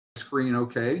screen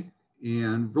okay.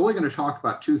 And really going to talk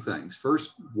about two things.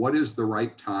 First, what is the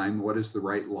right time? What is the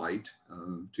right light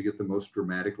to get the most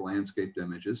dramatic landscaped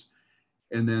images?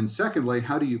 And then secondly,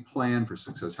 how do you plan for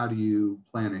success? How do you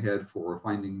plan ahead for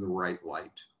finding the right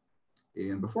light?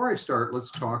 And before I start,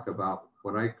 let's talk about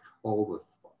what I call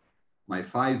my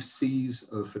 5 C's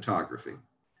of photography.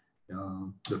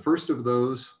 The first of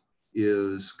those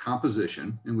is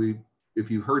composition. And if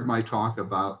you heard my talk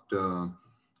about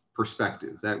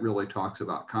perspective, that really talks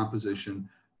about composition.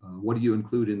 What do you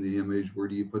include in the image? Where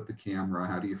do you put the camera?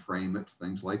 How do you frame it?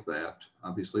 Things like that.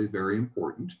 Obviously very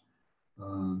important.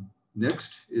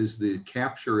 Next is the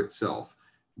capture itself.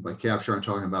 By capture, I'm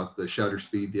talking about the shutter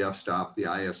speed, the f-stop, the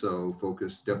ISO,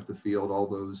 focus, depth of field, all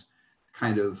those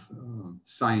kind of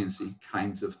science-y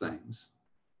kinds of things.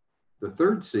 The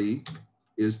third C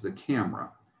is the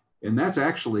camera. And that's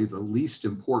actually the least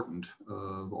important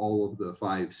of all of the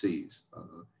 5 C's.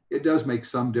 It does make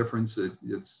some difference.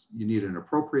 You need an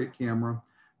appropriate camera,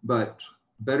 but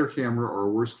better camera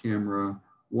or worse camera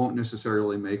won't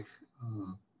necessarily make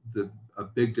a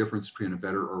big difference between a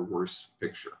better or worse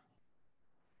picture.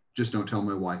 Just don't tell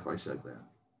my wife I said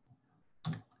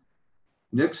that.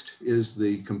 Next is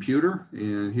the computer.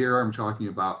 And here I'm talking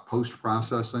about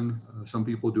post-processing. Some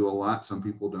people do a lot, some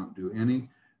people don't do any,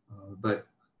 but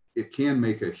it can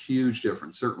make a huge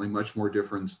difference, certainly much more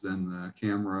difference than the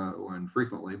camera, and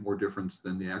frequently more difference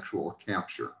than the actual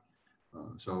capture.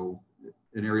 So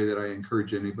an area that I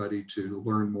encourage anybody to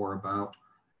learn more about.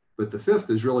 But the fifth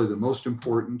is really the most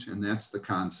important, and that's the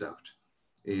concept.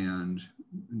 And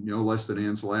no less than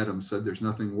Ansel Adams said, there's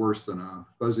nothing worse than a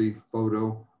fuzzy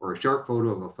photo or a sharp photo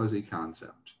of a fuzzy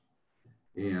concept.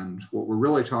 And what we're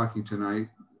really talking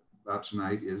about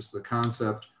tonight is the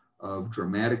concept of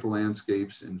dramatic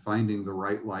landscapes and finding the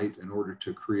right light in order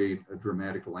to create a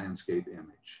dramatic landscape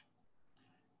image.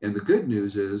 And the good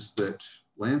news is that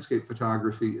landscape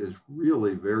photography is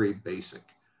really very basic.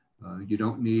 You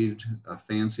don't need a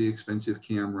fancy, expensive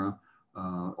camera.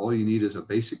 All you need is a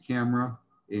basic camera,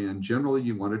 and generally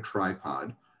you want a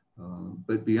tripod.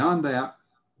 But beyond that,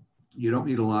 you don't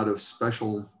need a lot of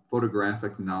special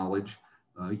photographic knowledge.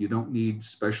 You don't need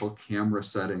special camera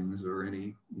settings or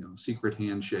any secret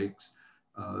handshakes.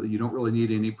 You don't really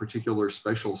need any particular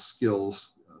special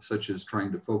skills, such as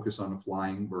trying to focus on a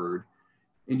flying bird.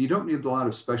 And you don't need a lot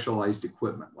of specialized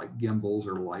equipment like gimbals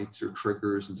or lights or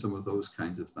triggers and some of those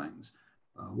kinds of things.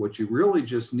 What you really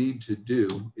just need to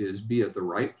do is be at the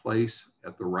right place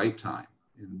at the right time.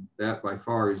 And that by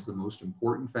far is the most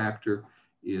important factor,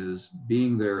 is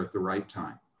being there at the right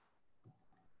time.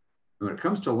 When it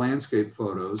comes to landscape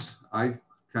photos, I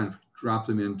kind of drop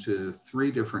them into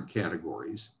 3 different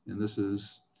categories. And this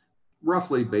is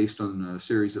roughly based on a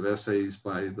series of essays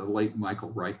by the late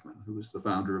Michael Reichman, who was the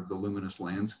founder of the luminous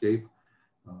landscape.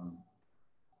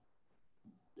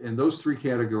 And those 3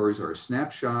 categories are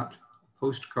snapshot,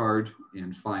 postcard,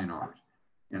 and fine art.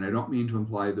 And I don't mean to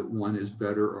imply that one is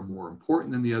better or more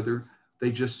important than the other.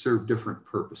 They just serve different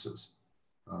purposes.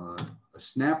 A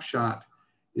snapshot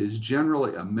is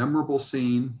generally a memorable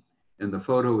scene, and the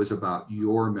photo is about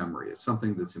your memory. It's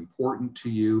something that's important to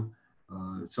you.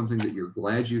 It's something that you're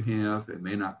glad you have. It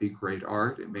may not be great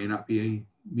art. It may not be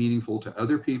meaningful to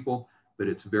other people, but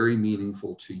it's very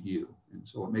meaningful to you. And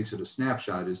so what makes it a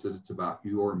snapshot is that it's about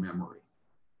your memory.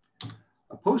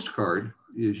 A postcard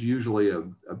is usually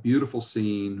a beautiful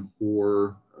scene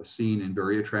or a scene in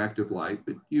very attractive light,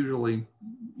 but usually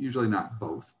not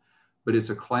both. But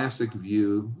it's a classic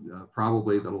view,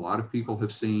 probably that a lot of people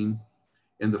have seen.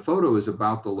 And the photo is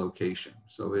about the location.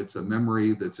 So it's a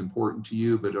memory that's important to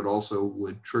you, but it also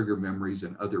would trigger memories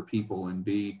in other people and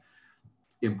be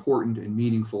important and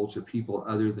meaningful to people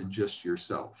other than just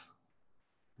yourself.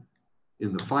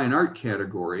 In the fine art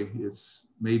category, it's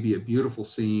maybe a beautiful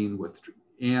scene with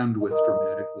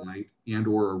dramatic light and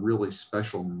or a really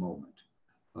special moment.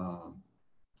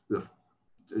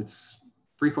 It's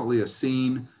frequently a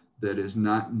scene that is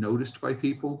not noticed by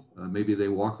people. Maybe they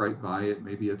walk right by it.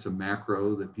 Maybe it's a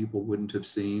macro that people wouldn't have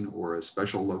seen, or a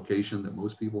special location that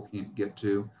most people can't get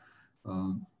to.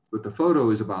 But the photo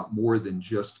is about more than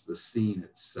just the scene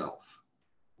itself.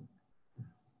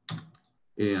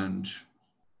 And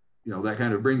that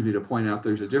kind of brings me to point out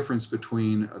there's a difference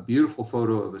between a beautiful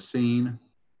photo of a scene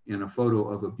and a photo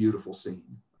of a beautiful scene.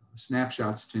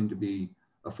 Snapshots tend to be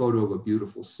a photo of a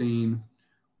beautiful scene,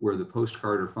 where the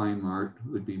postcard or fine art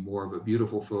would be more of a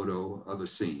beautiful photo of a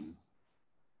scene.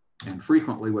 And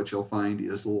frequently what you'll find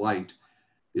is light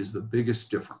is the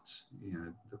biggest difference.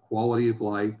 The quality of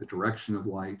light, the direction of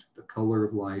light, the color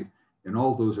of light, and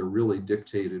all of those are really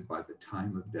dictated by the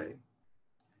time of day.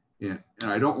 And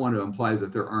I don't want to imply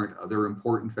that there aren't other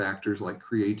important factors like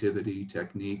creativity,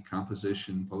 technique,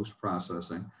 composition,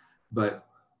 post-processing, but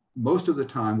most of the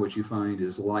time what you find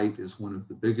is light is one of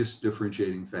the biggest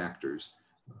differentiating factors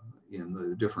in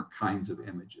the different kinds of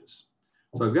images.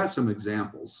 So I've got some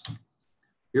examples.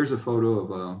 Here's a photo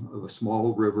of a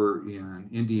small river in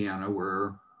Indiana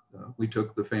where we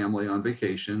took the family on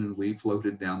vacation and we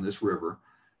floated down this river.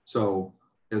 So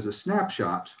as a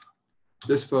snapshot,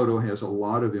 this photo has a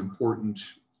lot of important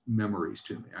memories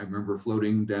to me. I remember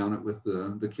floating down it with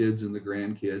the kids and the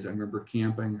grandkids. I remember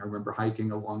camping. I remember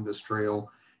hiking along this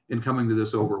trail and coming to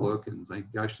this overlook and think,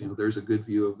 gosh, you know, there's a good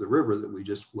view of the river that we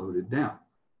just floated down.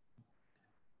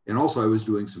 And also I was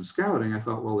doing some scouting. I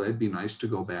thought, well, that'd be nice to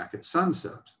go back at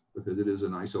sunset because it is a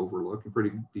nice overlook, a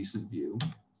pretty decent view.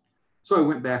 So I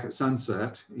went back at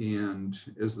sunset, and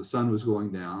as the sun was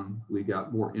going down, we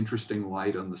got more interesting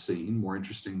light on the scene, more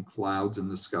interesting clouds in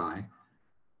the sky.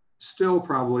 Still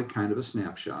probably kind of a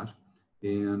snapshot.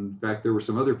 And in fact, there were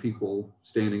some other people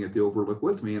standing at the overlook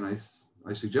with me, and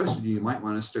I suggested you might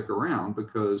want to stick around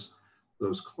because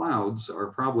those clouds are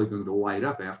probably going to light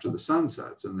up after the sun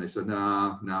sets. And they said,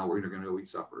 no, we're going to go eat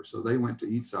supper. So they went to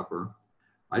eat supper.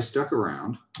 I stuck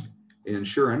around, and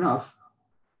sure enough,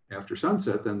 after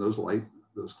sunset, then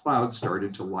those clouds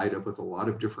started to light up with a lot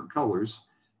of different colors,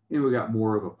 and we got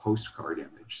more of a postcard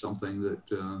image, something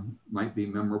that might be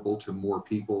memorable to more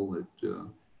people. That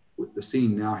the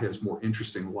scene now has more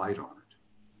interesting light on it.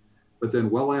 But then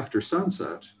well after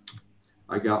sunset,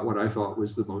 I got what I thought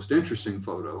was the most interesting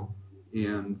photo,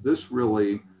 and this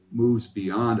really moves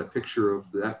beyond a picture of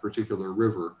that particular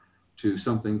river to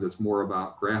something that's more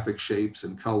about graphic shapes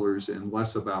and colors and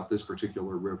less about this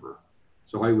particular river.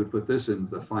 So I would put this in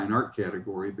the fine art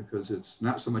category because it's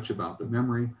not so much about the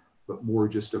memory, but more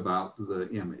just about the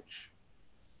image.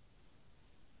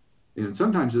 And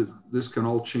sometimes this can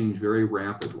all change very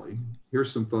rapidly.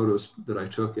 Here's some photos that I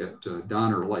took at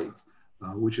Donner Lake,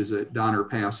 which is at Donner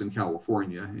Pass in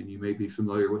California. And you may be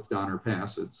familiar with Donner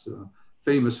Pass. It's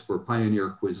famous for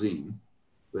pioneer cuisine.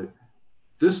 But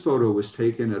this photo was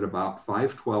taken at about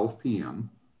 5:12 p.m.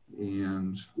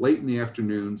 And late in the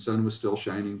afternoon, sun was still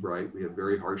shining bright. We had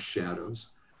very harsh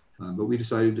shadows, but we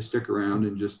decided to stick around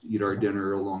and just eat our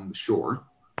dinner along the shore.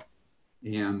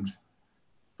 And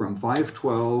from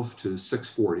 5:12 to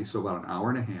 6:40, so about an hour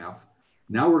and a half,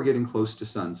 now we're getting close to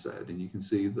sunset. And you can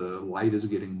see the light is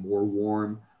getting more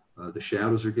warm. The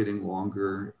shadows are getting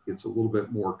longer. It's a little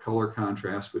bit more color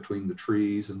contrast between the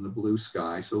trees and the blue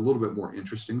sky. So a little bit more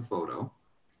interesting photo.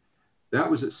 That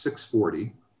was at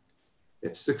 6:40.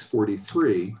 At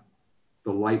 6:43,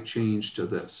 the light changed to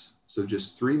this. So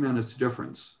just 3 minutes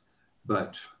difference,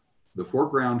 but the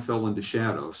foreground fell into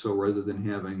shadow. So rather than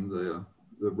having the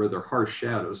rather harsh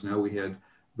shadows, now we had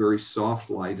very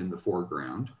soft light in the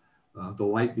foreground. The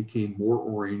light became more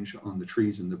orange on the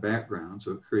trees in the background.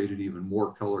 So it created even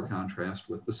more color contrast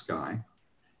with the sky.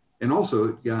 And also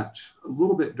it got a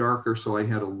little bit darker. So I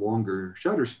had a longer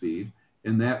shutter speed,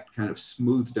 and that kind of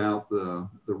smoothed out the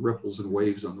ripples and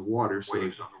waves on the water. So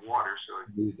it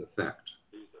smooth effect.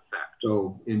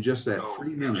 So in just that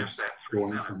 3 minutes,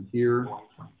 going from here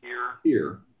to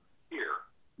here,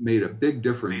 made a big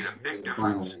difference in the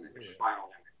final image.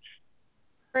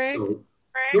 Craig, So,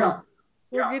 yeah.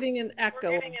 we're getting an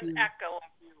echo of you.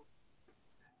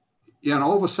 Yeah, and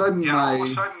all of a sudden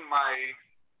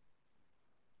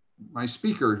my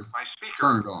speaker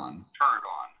turned on.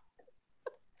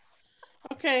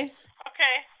 Okay.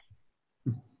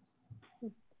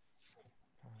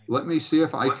 Let me see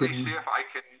if I can.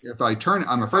 If I turn it,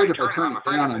 I'm afraid if I turn it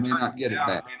down, I may not get it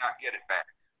back.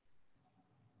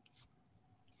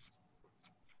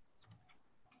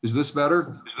 Is this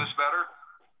better?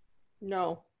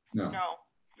 No. No.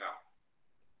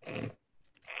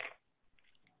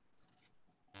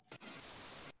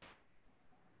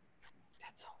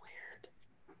 That's so weird.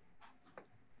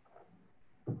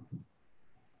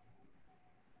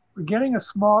 We're getting a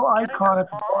small icon at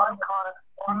the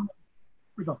bottom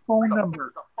with a phone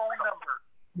number.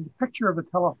 With a picture of a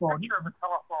telephone.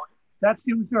 That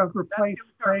seems to have replaced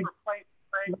Craig.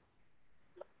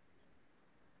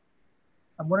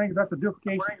 I'm wondering if that's a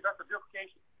duplication.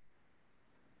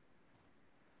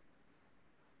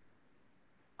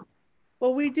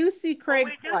 Well, we do see Craig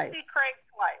twice.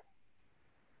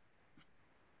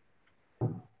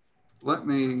 Let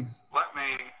me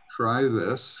try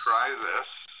this.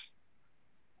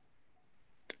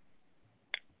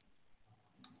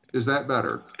 Is that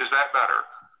better?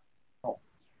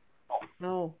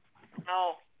 No.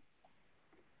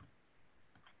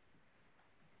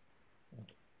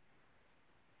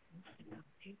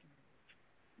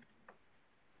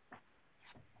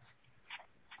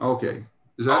 Okay,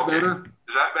 is that better?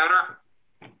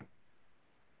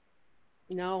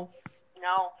 No.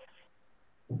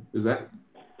 Is that?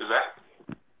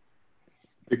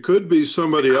 It could be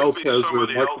somebody else has their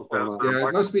microphone on. Yeah,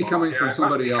 it must be coming from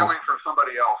somebody else.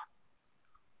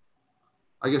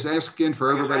 I guess ask again for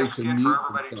everybody to mute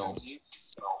themselves.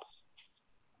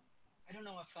 I don't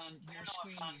know if on your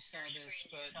screen you saw this,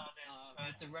 but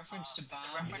with the reference to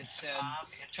Bob, it said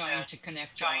trying to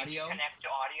connect to audio.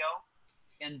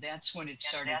 And that's when it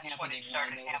started happening when I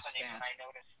noticed that.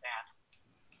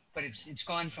 But it's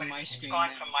gone from my screen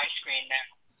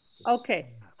now.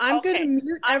 Okay, I'm going to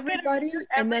mute everybody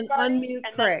and then unmute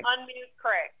Craig.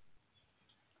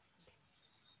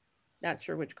 Not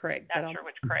sure which Craig, but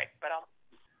I'll.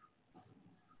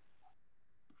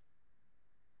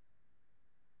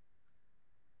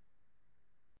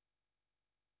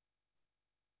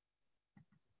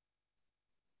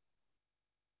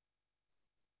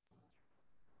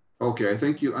 Okay, I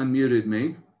think you unmuted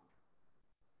me.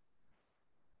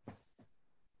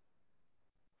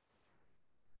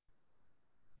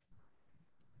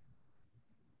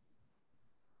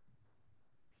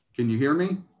 Can you hear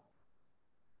me?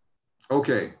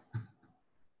 Okay.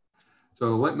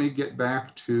 So let me get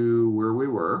back to where we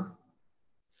were.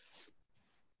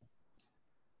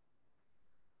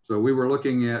 So we were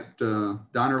looking at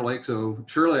Donner Lake. So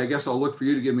Shirley, I guess I'll look for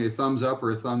you to give me a thumbs up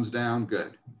or a thumbs down.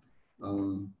 Good.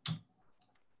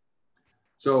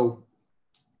 So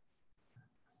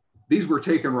these were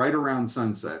taken right around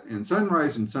sunset, and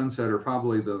sunrise and sunset are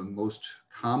probably the most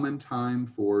common time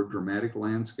for dramatic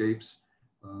landscapes.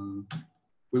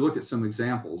 We look at some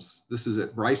examples. This is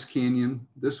at Bryce Canyon.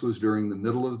 This was during the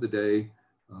middle of the day,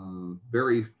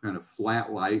 very kind of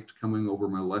flat light coming over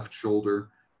my left shoulder.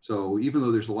 So even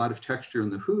though there's a lot of texture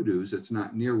in the hoodoos, it's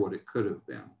not near what it could have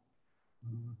been.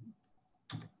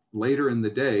 Later in the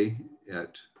day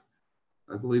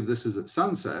I believe this is at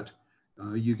sunset,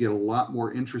 you get a lot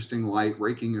more interesting light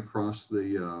raking across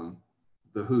the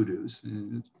hoodoos.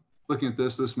 And looking at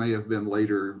this may have been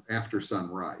later after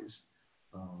sunrise.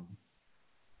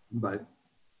 But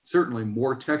certainly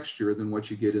more texture than what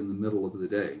you get in the middle of the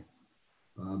day.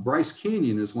 Bryce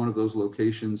Canyon is one of those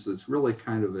locations that's really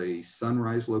kind of a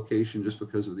sunrise location just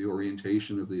because of the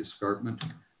orientation of the escarpment.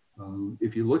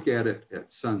 If you look at it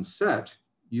at sunset,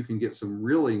 you can get some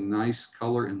really nice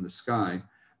color in the sky,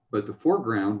 but the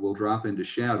foreground will drop into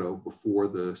shadow before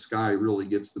the sky really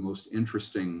gets the most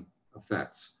interesting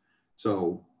effects.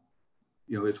 So,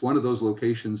 you know, it's one of those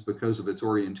locations because of its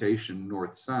orientation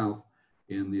north-south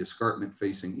and the escarpment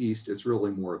facing east, it's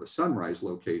really more of a sunrise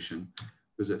location,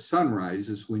 because at sunrise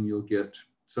is when you'll get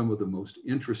some of the most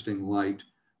interesting light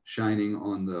shining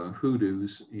on the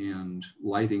hoodoos and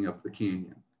lighting up the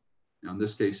canyon. Now in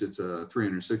this case, it's a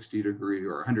 360 degree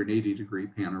or 180 degree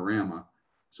panorama.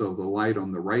 So the light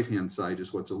on the right-hand side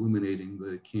is what's illuminating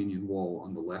the canyon wall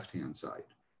on the left-hand side.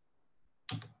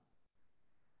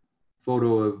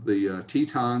 Photo of the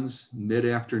Tetons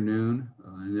mid-afternoon,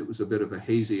 and it was a bit of a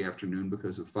hazy afternoon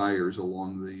because of fires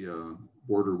along the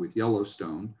border with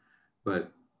Yellowstone.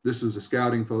 But this was a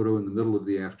scouting photo in the middle of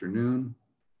the afternoon,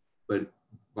 but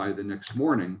by the next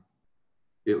morning,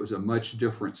 it was a much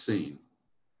different scene.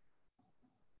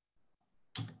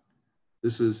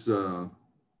 This is,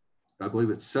 I believe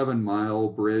it's 7 Mile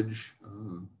Bridge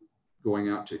going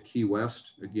out to Key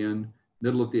West. Again,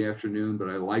 middle of the afternoon, but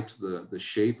I liked the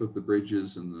shape of the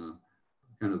bridges and the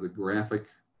kind of the graphic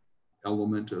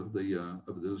element of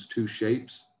those two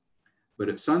shapes. But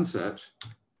at sunset,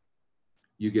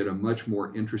 you get a much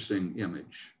more interesting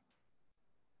image.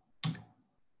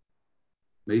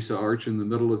 Mesa Arch in the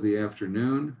middle of the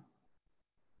afternoon.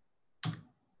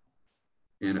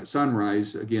 And at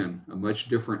sunrise, again, a much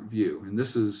different view. And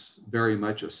this is very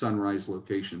much a sunrise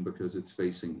location because it's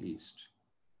facing east.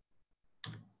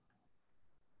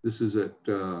 This is at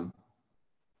the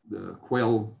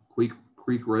Quail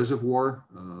Creek Reservoir,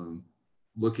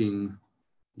 looking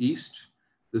east.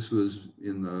 This was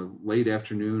in the late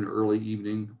afternoon, early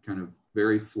evening, kind of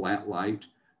very flat light.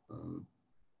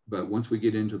 But once we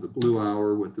get into the blue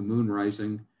hour with the moon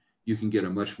rising, you can get a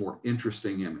much more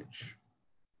interesting image.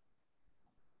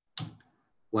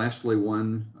 Lastly,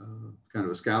 one kind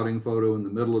of a scouting photo in the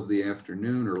middle of the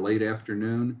afternoon or late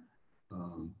afternoon.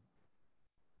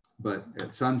 But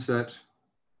at sunset,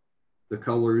 the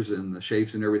colors and the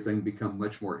shapes and everything become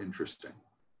much more interesting.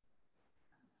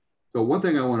 So one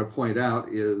thing I want to point out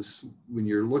is when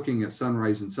you're looking at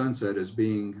sunrise and sunset as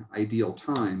being ideal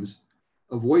times,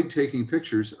 avoid taking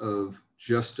pictures of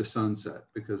just a sunset,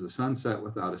 because a sunset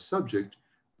without a subject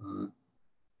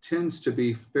tends to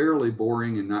be fairly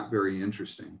boring and not very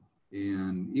interesting.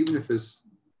 And even if it's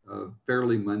a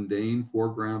fairly mundane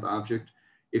foreground object,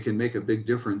 it can make a big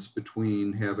difference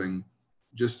between having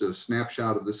just a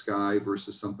snapshot of the sky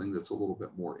versus something that's a little bit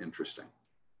more interesting.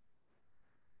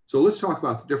 So let's talk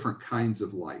about the different kinds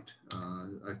of light.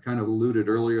 I kind of alluded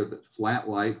earlier that flat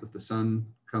light with the sun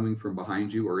coming from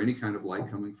behind you, or any kind of light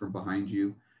coming from behind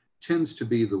you, tends to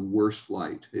be the worst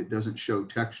light. It doesn't show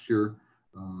texture.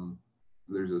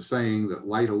 There's a saying that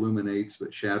light illuminates,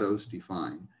 but shadows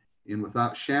define. And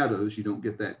without shadows, you don't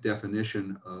get that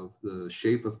definition of the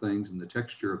shape of things and the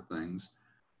texture of things.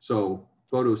 So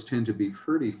photos tend to be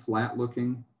pretty flat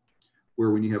looking,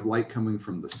 where when you have light coming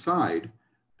from the side,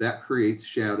 that creates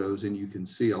shadows and you can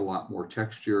see a lot more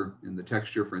texture. In the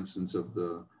texture, for instance, of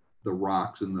the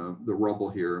rocks and the rubble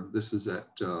here. This is at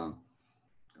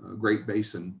Great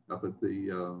Basin up at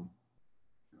the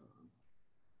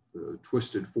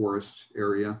Twisted Forest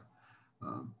area.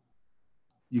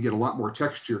 You get a lot more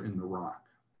texture in the rock.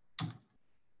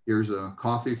 Here's a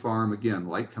coffee farm. Again,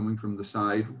 light coming from the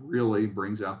side really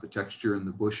brings out the texture in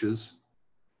the bushes.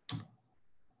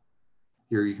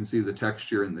 Here you can see the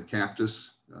texture in the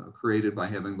cactus created by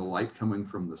having the light coming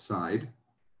from the side.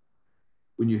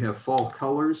 When you have fall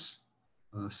colors,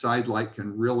 side light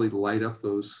can really light up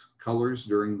those colors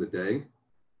during the day.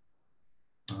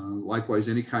 Likewise,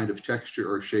 any kind of texture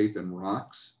or shape in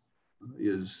rocks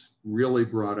is really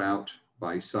brought out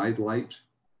by side light.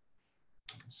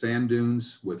 Sand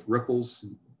dunes with ripples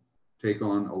take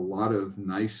on a lot of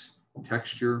nice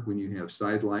texture when you have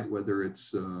side light, whether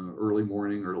it's early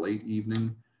morning or late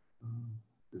evening.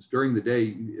 Because during the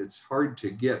day, it's hard to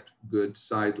get good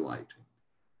side light.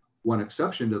 One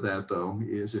exception to that, though,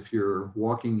 is if you're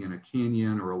walking in a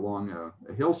canyon or along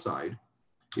a hillside.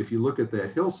 If you look at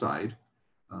that hillside,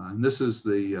 and this is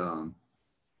the,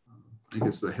 I think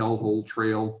it's the Hellhole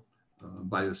Trail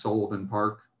by the Sullivan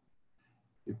Park.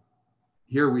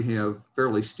 Here we have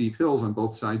fairly steep hills on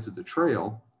both sides of the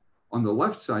trail. On the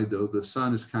left side, though, the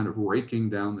sun is kind of raking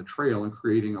down the trail and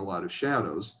creating a lot of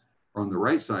shadows. On the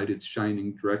right side, it's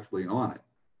shining directly on it.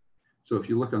 So if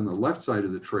you look on the left side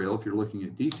of the trail, if you're looking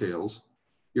at details,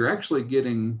 you're actually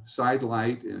getting side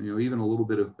light and even a little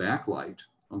bit of backlight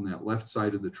on that left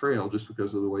side of the trail just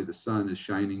because of the way the sun is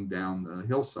shining down the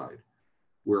hillside.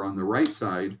 Where on the right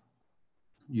side,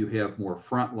 you have more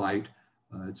front light.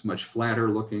 It's much flatter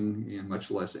looking and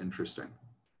much less interesting.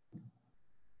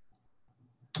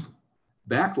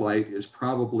 Backlight is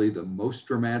probably the most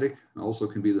dramatic, also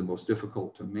can be the most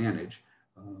difficult to manage.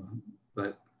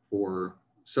 But for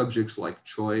subjects like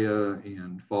cholla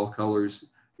and fall colors,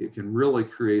 it can really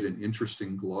create an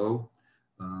interesting glow.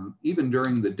 Even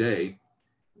during the day,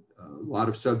 a lot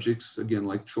of subjects, again,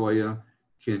 like cholla,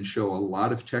 can show a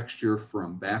lot of texture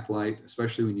from backlight,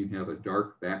 especially when you have a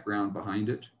dark background behind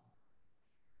it.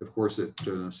 Of course, at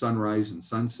sunrise and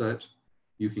sunset,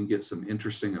 you can get some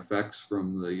interesting effects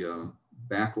from the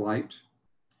backlight.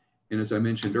 And as I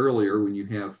mentioned earlier, when you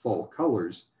have fall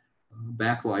colors,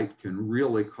 backlight can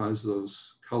really cause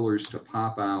those colors to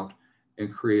pop out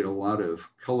and create a lot of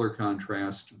color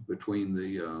contrast between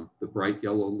the bright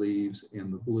yellow leaves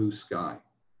and the blue sky.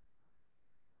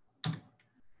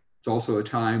 It's also a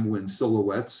time when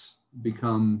silhouettes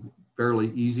become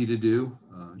fairly easy to do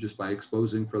just by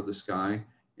exposing for the sky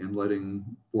and letting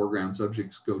foreground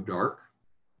subjects go dark.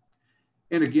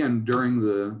 And again, during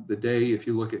the day, if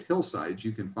you look at hillsides,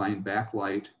 you can find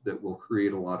backlight that will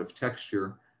create a lot of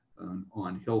texture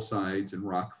on hillsides and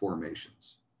rock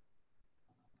formations.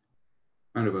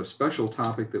 Kind of a special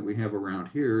topic that we have around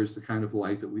here is the kind of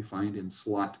light that we find in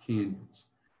slot canyons.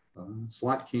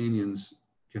 Slot canyons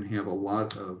can have a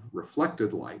lot of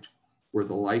reflected light where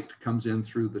the light comes in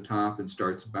through the top and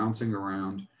starts bouncing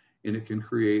around, and it can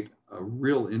create a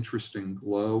real interesting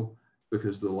glow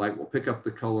because the light will pick up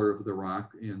the color of the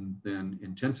rock and then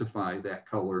intensify that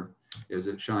color as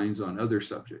it shines on other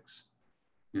subjects.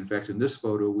 In fact, in this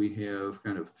photo, we have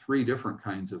kind of three different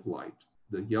kinds of light.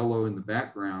 The yellow in the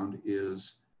background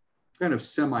is kind of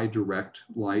semi-direct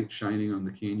light shining on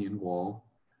the canyon wall.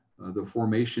 The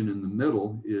formation in the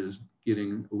middle is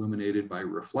getting illuminated by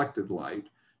reflected light.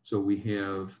 So we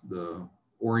have the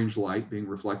orange light being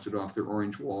reflected off the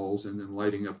orange walls and then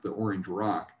lighting up the orange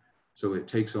rock. So it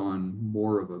takes on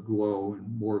more of a glow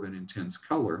and more of an intense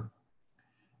color.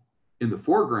 In the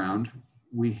foreground,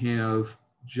 we have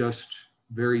just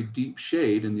very deep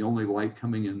shade, and the only light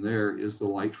coming in there is the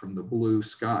light from the blue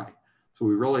sky. So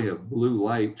we really have blue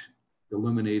light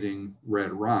illuminating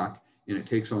red rock, and it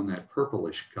takes on that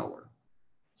purplish color.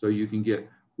 So you can get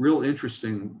real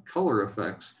interesting color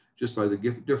effects just by the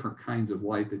different kinds of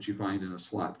light that you find in a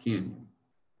slot canyon.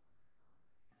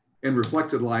 And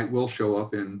reflected light will show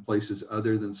up in places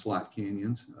other than slot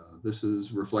canyons. This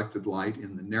is reflected light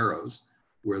in the Narrows,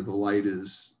 where the light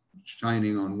is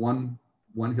shining on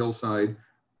one hillside,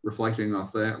 reflecting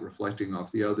off that, reflecting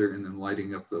off the other, and then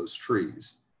lighting up those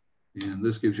trees. And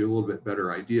this gives you a little bit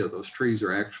better idea. Those trees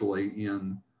are actually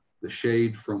in the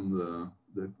shade from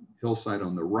the hillside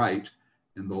on the right,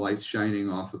 and the light's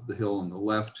shining off of the hill on the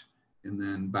left, and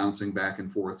then bouncing back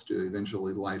and forth to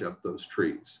eventually light up those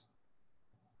trees.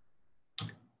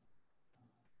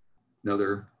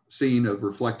 Another scene of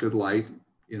reflected light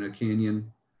in a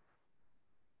canyon.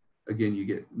 Again, you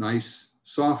get nice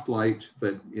soft light,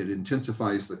 but it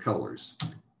intensifies the colors.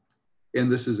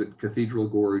 And this is a Cathedral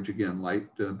Gorge, again, light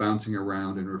bouncing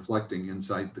around and reflecting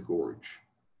inside the gorge.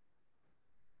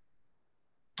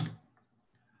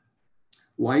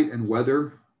 Light and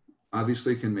weather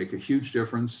obviously can make a huge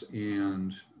difference,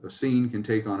 and a scene can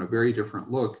take on a very different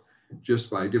look just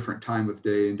by different time of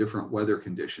day and different weather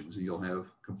conditions, and you'll have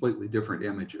completely different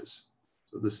images.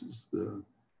 So this is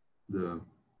the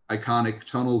iconic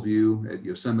tunnel view at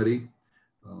Yosemite.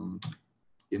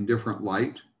 In different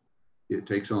light, it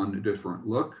takes on a different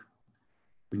look.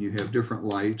 When you have different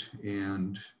light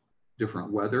and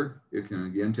different weather, it can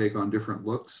again take on different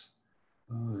looks.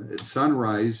 At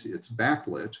sunrise, it's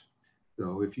backlit.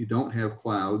 So if you don't have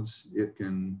clouds, it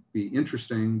can be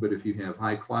interesting, but if you have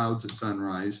high clouds at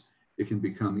sunrise, it can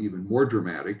become even more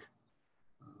dramatic.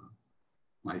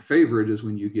 My favorite is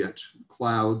when you get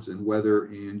clouds and weather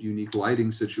and unique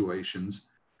lighting situations.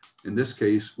 In this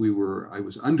case, I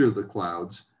was under the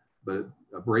clouds, but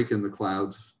a break in the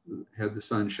clouds had the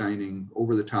sun shining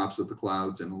over the tops of the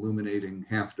clouds and illuminating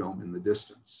Half Dome in the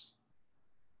distance.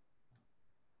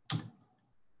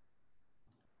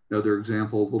 Another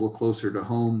example, a little closer to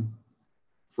home,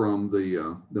 from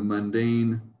the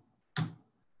mundane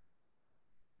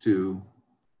to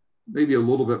maybe a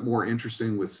little bit more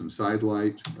interesting with some side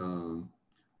light, a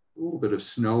little bit of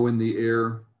snow in the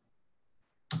air,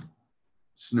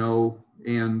 snow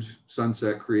and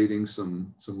sunset creating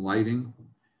some lighting.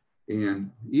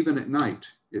 And even at night,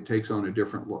 it takes on a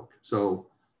different look. So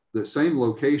the same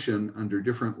location under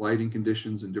different lighting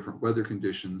conditions and different weather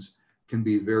conditions can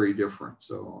be very different.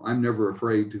 So I'm never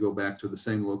afraid to go back to the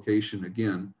same location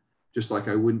again, just like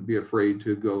I wouldn't be afraid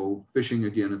to go fishing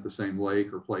again at the same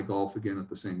lake or play golf again at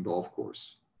the same golf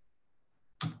course.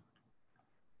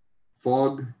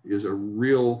 Fog is a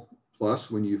real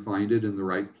plus when you find it in the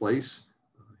right place.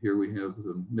 Here we have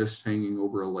the mist hanging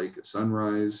over a lake at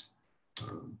sunrise,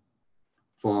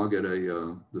 fog at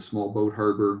the small boat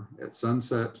harbor at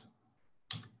sunset,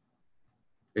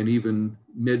 and even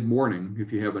mid-morning,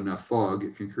 if you have enough fog,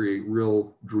 it can create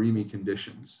real dreamy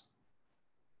conditions.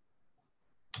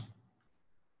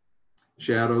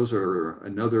 Shadows are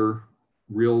another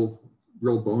real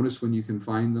bonus when you can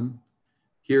find them.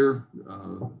 Here,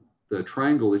 the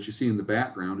triangle that you see in the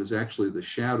background is actually the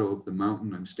shadow of the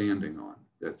mountain I'm standing on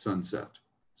at sunset.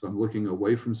 So I'm looking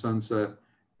away from sunset,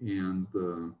 and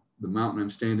the mountain I'm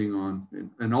standing on,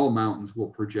 and all mountains will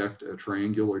project a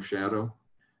triangular shadow.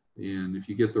 And if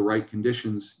you get the right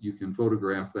conditions, you can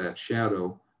photograph that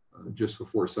shadow just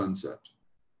before sunset.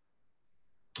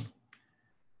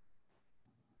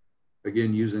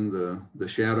 Again, using the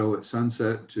shadow at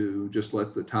sunset to just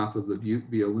let the top of the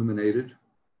butte be illuminated.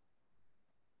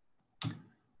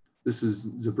 This is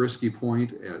Zabriskie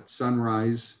Point at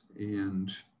sunrise,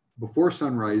 and before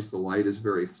sunrise, the light is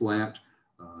very flat.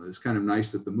 It's kind of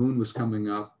nice that the moon was coming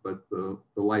up, but the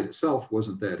light itself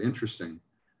wasn't that interesting.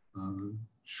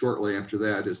 Shortly after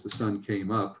that, as the sun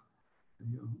came up,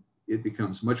 it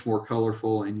becomes much more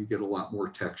colorful and you get a lot more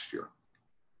texture.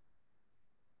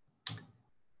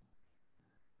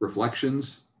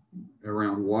 Reflections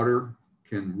around water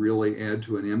can really add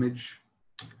to an image,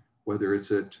 whether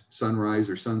it's at sunrise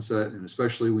or sunset, and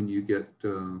especially when you get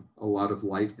a lot of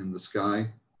light in the sky.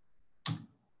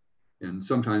 And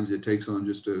sometimes it takes on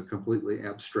just a completely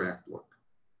abstract look.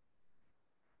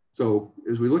 So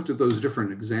as we looked at those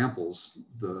different examples,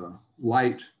 the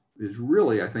light is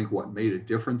really, I think, what made a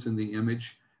difference in the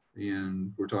image.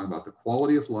 And we're talking about the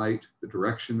quality of light, the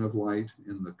direction of light,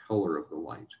 and the color of the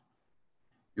light.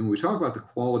 And when we talk about the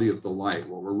quality of the light,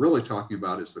 what we're really talking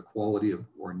about is the quality of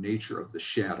or nature of the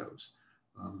shadows.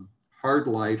 Hard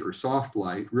light or soft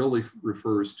light really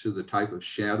refers to the type of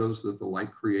shadows that the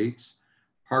light creates.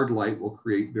 Hard light will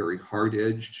create very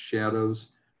hard-edged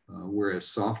shadows, whereas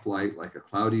soft light, like a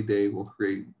cloudy day, will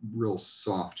create real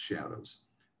soft shadows.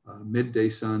 Midday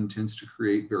sun tends to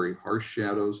create very harsh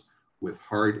shadows with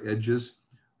hard edges,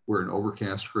 where an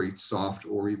overcast creates soft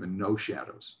or even no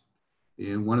shadows.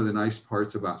 And one of the nice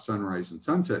parts about sunrise and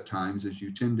sunset times is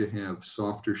you tend to have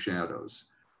softer shadows.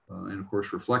 And of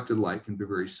course, reflected light can be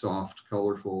very soft,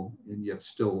 colorful, and yet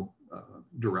still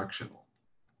directional.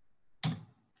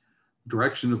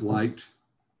 Direction of light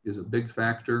is a big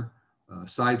factor.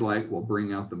 Side light will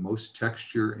bring out the most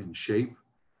texture and shape.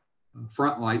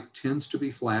 Front light tends to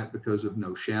be flat because of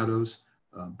no shadows.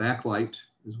 Backlight,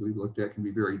 as we looked at, can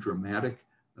be very dramatic,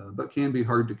 but can be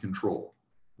hard to control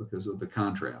because of the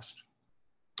contrast.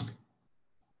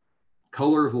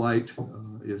 Color of light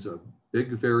is a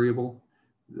big variable.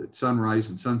 That sunrise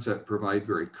and sunset provide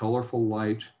very colorful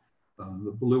light.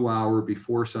 The blue hour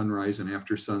before sunrise and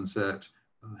after sunset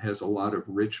has a lot of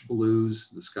rich blues.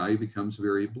 The sky becomes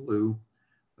very blue.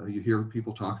 You hear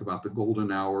people talk about the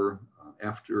golden hour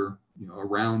after,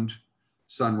 around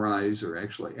sunrise, or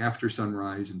actually after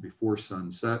sunrise and before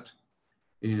sunset.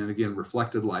 And again,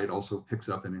 reflected light also picks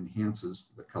up and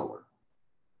enhances the color.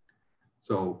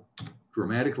 So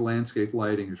dramatic landscape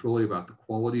lighting is really about the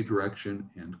quality, direction,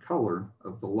 and color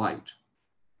of the light.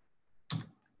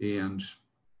 And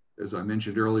as I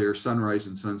mentioned earlier, sunrise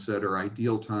and sunset are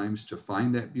ideal times to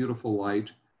find that beautiful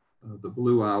light, the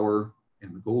blue hour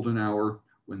and the golden hour,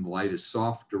 when the light is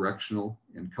soft, directional,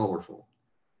 and colorful.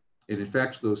 And in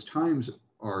fact, those times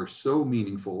are so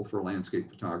meaningful for landscape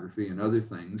photography and other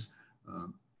things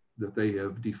that they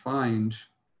have defined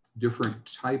different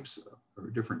types or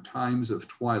different times of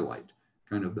twilight,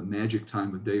 kind of the magic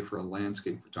time of day for a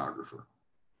landscape photographer.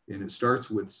 And it starts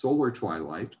with solar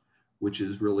twilight, which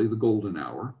is really the golden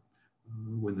hour,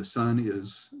 when the sun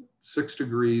is 6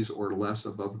 degrees or less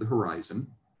above the horizon.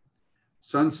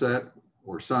 Sunset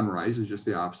or sunrise is just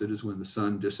the opposite, is when the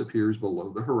sun disappears below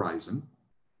the horizon.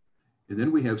 And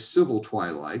then we have civil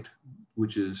twilight,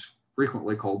 which is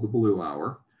frequently called the blue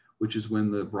hour, which is when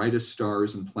the brightest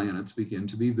stars and planets begin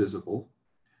to be visible.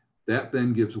 That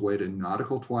then gives way to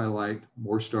nautical twilight.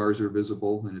 More stars are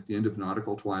visible. And at the end of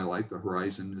nautical twilight, the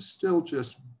horizon is still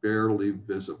just barely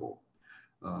visible.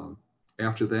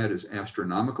 After that is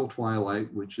astronomical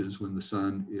twilight, which is when the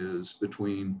sun is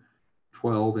between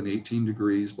 12 and 18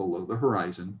 degrees below the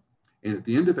horizon. And at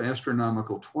the end of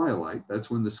astronomical twilight, that's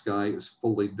when the sky is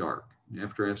fully dark. And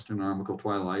after astronomical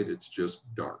twilight, it's just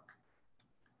dark.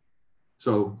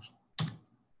 So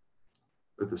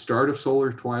at the start of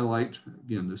solar twilight,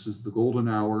 again, this is the golden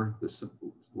hour. This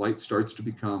light starts to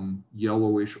become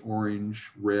yellowish,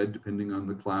 orange, red, depending on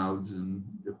the clouds and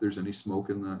if there's any smoke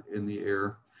in the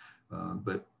air.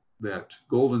 But that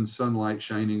golden sunlight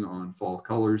shining on fall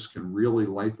colors can really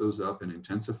light those up and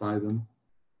intensify them.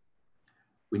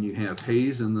 When you have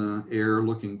haze in the air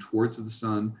looking towards the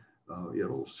sun,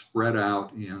 it'll spread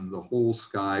out and the whole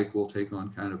sky will take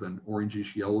on kind of an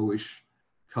orangish, yellowish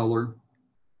color.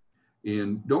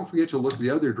 And don't forget to look the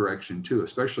other direction too,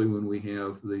 especially when we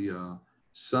have the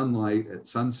sunlight at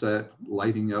sunset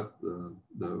lighting up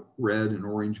the red and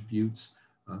orange buttes.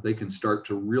 They can start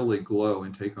to really glow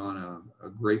and take on a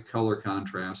great color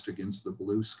contrast against the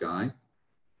blue sky.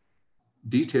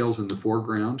 Details in the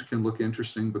foreground can look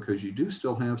interesting because you do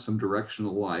still have some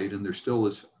directional light, and there still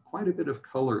is quite a bit of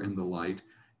color in the light,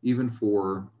 even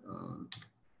for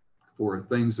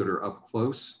things that are up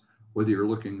close, whether you're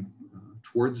looking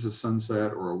towards the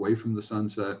sunset or away from the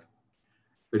sunset.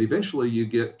 But eventually you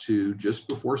get to just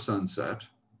before sunset.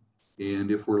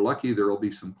 And if we're lucky, there will be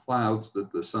some clouds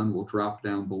that the sun will drop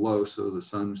down below, so the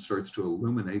sun starts to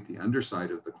illuminate the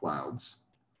underside of the clouds.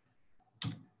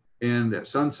 And at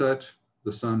sunset,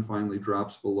 the sun finally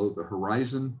drops below the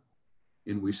horizon,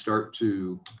 and we start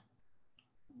to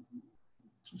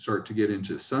get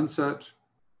into sunset,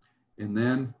 and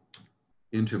then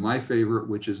into my favorite,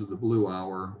 which is the blue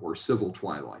hour or civil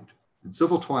twilight. And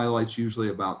civil twilight's usually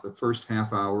about the first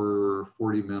half hour or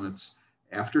 40 minutes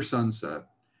after sunset.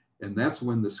 And that's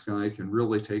when the sky can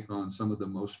really take on some of the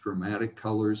most dramatic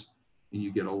colors, and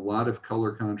you get a lot of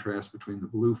color contrast between the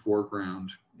blue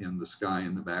foreground and the sky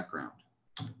in the background.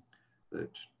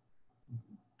 That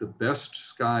the best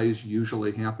skies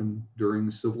usually happen during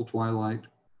civil twilight.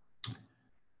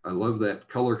 I love that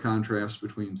color contrast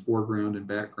between foreground and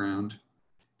background.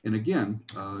 And again,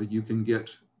 you can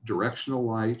get directional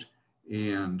light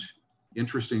and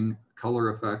interesting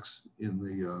color effects in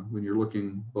the when you're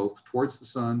looking both towards the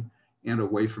sun and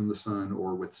away from the sun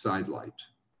or with side light.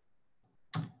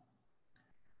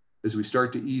 As we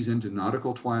start to ease into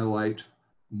nautical twilight,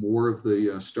 more of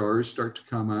the stars start to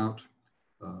come out.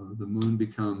 The moon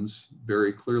becomes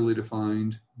very clearly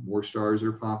defined. More stars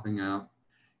are popping out.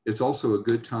 It's also a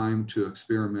good time to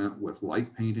experiment with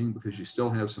light painting because you still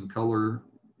have some color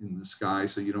in the sky,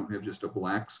 so you don't have just a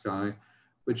black sky,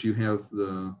 but you have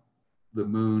the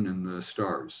moon and the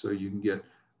stars. So you can get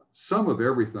some of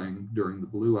everything during the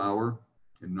blue hour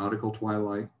and nautical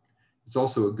twilight. It's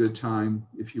also a good time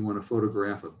if you want to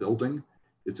photograph a building.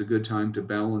 It's a good time to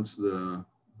balance the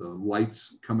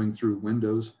lights coming through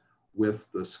windows with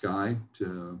the sky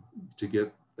to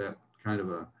get that kind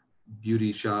of a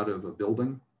beauty shot of a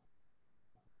building.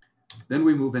 Then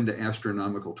we move into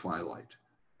astronomical twilight.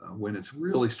 When it's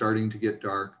really starting to get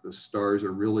dark, the stars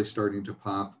are really starting to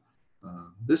pop.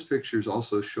 This picture is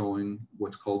also showing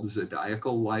what's called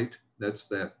zodiacal light. That's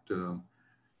that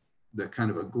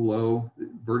kind of a glow,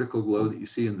 vertical glow that you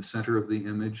see in the center of the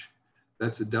image.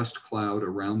 That's a dust cloud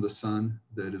around the sun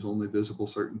that is only visible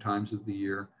certain times of the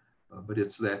year, but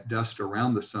it's that dust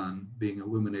around the sun being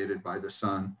illuminated by the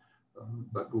sun,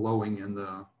 but glowing in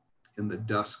the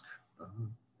dusk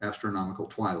astronomical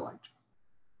twilight.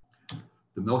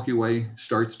 The Milky Way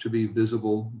starts to be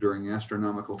visible during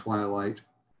astronomical twilight,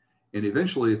 and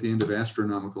eventually at the end of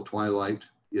astronomical twilight,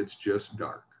 it's just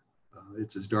dark.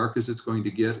 It's as dark as it's going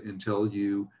to get until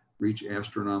you reach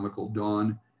astronomical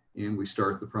dawn, and we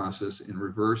start the process in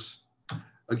reverse.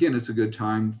 Again, it's a good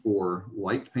time for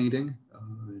light painting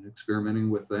and experimenting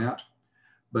with that,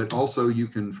 but also you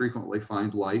can frequently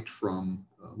find light from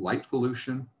light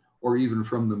pollution or even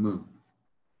from the moon.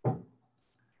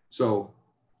 So,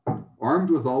 armed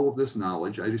with all of this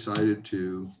knowledge, I decided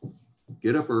to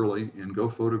get up early and go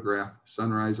photograph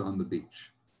sunrise on the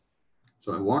beach.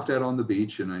 So I walked out on the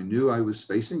beach and I knew I was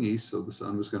facing east, so the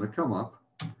sun was going to come up.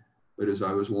 But as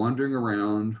I was wandering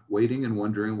around, waiting and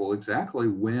wondering, well, exactly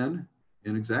when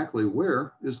and exactly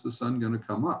where is the sun going to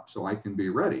come up so I can be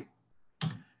ready?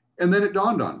 And then it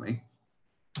dawned on me,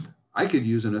 I could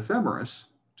use an ephemeris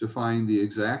to find the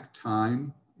exact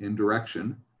time and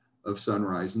direction of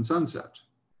sunrise and sunset.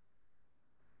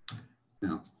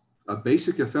 Now, a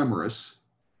basic ephemeris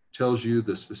tells you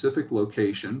the specific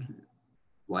location,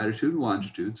 latitude and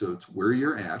longitude, so it's where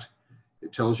you're at.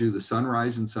 It tells you the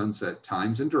sunrise and sunset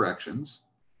times and directions.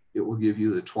 It will give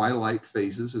you the twilight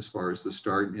phases as far as the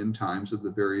start and end times of the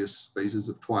various phases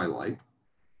of twilight.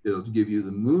 It'll give you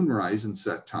the moonrise and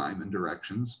set time and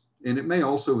directions. And it may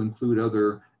also include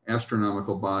other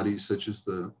astronomical bodies such as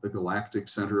the galactic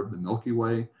center of the Milky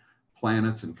Way,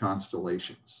 planets and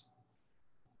constellations.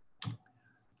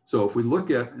 So if we look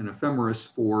at an ephemeris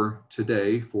for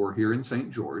today, for here in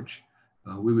St. George,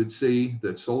 we would see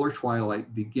that solar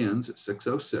twilight begins at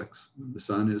 6:06. The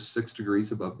sun is 6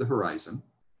 degrees above the horizon.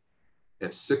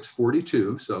 At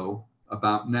 6:42, so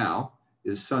about now,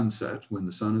 is sunset, when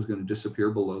the sun is going to disappear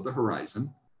below the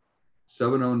horizon.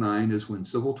 7:09 is when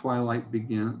civil twilight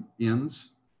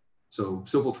ends. So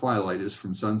civil twilight is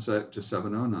from sunset to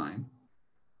 7:09.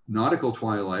 Nautical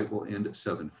twilight will end at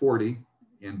 7:40,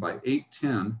 and by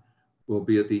 8:10, we'll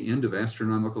be at the end of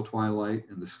astronomical twilight,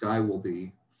 and the sky will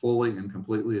be fully and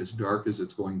completely as dark as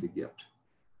it's going to get.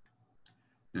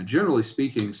 Now, generally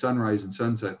speaking, sunrise and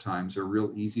sunset times are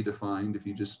real easy to find. If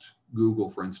you just Google,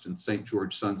 for instance, St.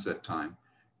 George sunset time,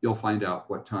 you'll find out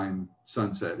what time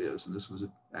sunset is. And this was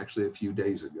actually a few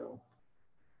days ago.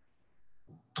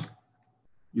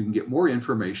 You can get more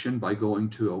information by going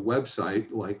to a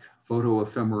website like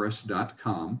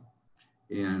photoephemeris.com.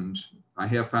 And I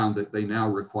have found that they now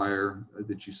require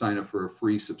that you sign up for a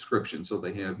free subscription, so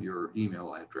they have your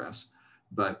email address.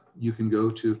 But you can go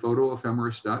to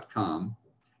photoephemeris.com,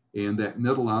 and that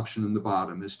middle option in the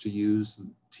bottom is to use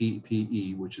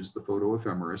TPE, which is the photo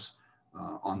ephemeris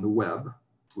on the web,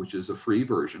 which is a free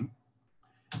version.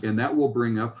 And that will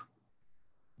bring up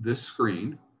this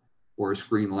screen, or a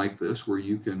screen like this, where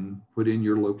you can put in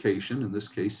your location, in this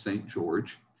case, St.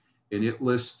 George, and it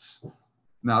lists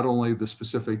not only the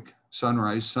specific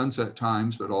sunrise, sunset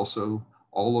times, but also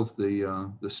all of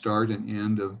the start and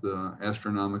end of the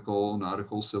astronomical,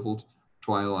 nautical, civil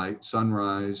twilight,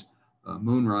 sunrise,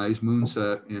 moonrise,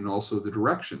 moonset, and also the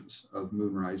directions of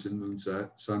moonrise and moonset,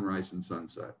 sunrise and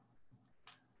sunset.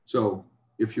 So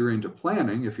if you're into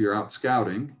planning, if you're out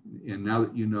scouting, and now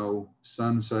that you know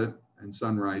sunset and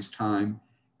sunrise time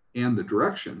and the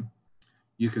direction,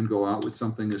 you can go out with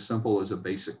something as simple as a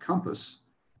basic compass,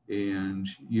 and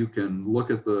you can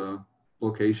look at the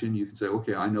location. You can say,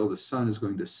 okay, I know the sun is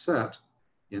going to set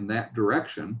in that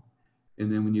direction.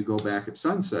 And then when you go back at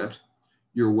sunset,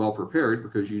 you're well prepared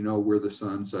because you know where the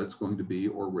sunset's going to be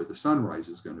or where the sunrise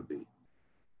is going to be.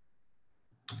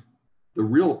 The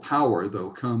real power, though,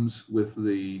 comes with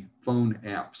the phone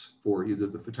apps for either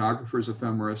the photographer's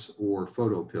ephemeris or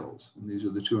PhotoPills. And these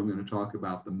are the two I'm going to talk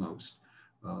about the most.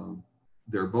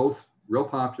 They're both real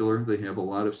popular. They have a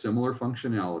lot of similar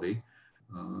functionality.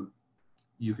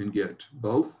 You can get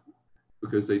both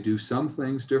because they do some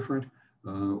things different,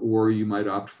 or you might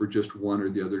opt for just one or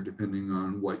the other depending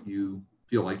on what you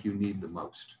feel like you need the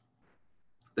most.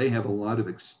 They have a lot of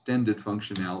extended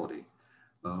functionality.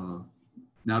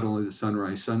 not only the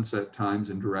sunrise, sunset times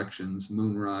and directions,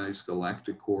 moonrise,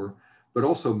 galactic core, but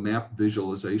also map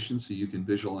visualization, so you can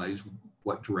visualize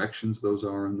what directions those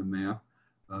are on the map.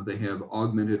 They have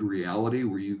augmented reality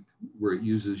where it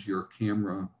uses your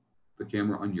camera, the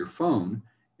camera on your phone,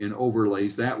 and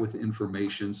overlays that with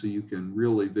information so you can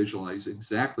really visualize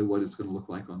exactly what it's going to look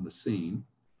like on the scene.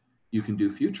 You can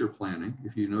do future planning.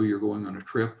 If you know you're going on a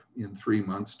trip in 3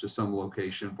 months to some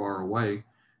location far away,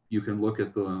 you can look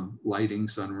at the lighting,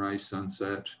 sunrise,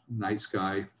 sunset, night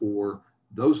sky for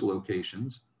those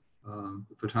locations.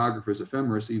 The photographer's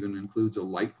ephemeris even includes a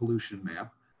light pollution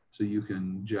map, so you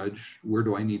can judge where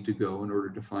do I need to go in order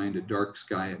to find a dark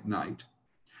sky at night.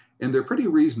 And they're pretty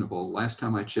reasonable. Last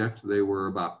time I checked, they were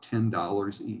about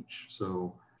 $10 each,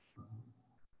 so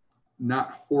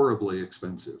not horribly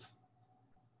expensive.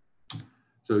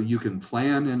 So you can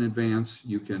plan in advance.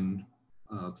 You can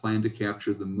plan to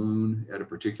capture the moon at a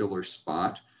particular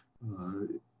spot.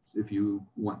 If you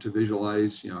want to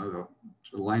visualize, to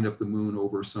line up the moon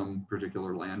over some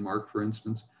particular landmark, for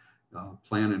instance,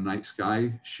 plan a night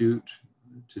sky shoot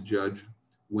to judge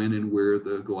when and where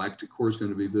the galactic core is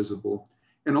going to be visible,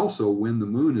 and also when the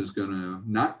moon is going to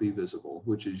not be visible,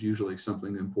 which is usually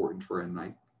something important for a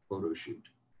night photo shoot.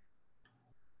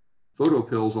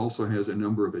 PhotoPills also has a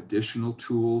number of additional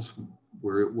tools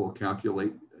where it will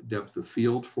calculate depth of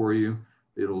field for you.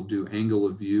 It'll do angle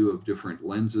of view of different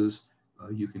lenses.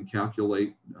 You can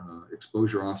calculate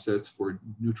exposure offsets for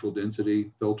neutral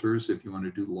density filters if you want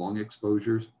to do long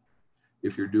exposures.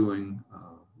 If you're doing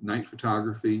night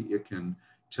photography, it can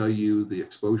tell you the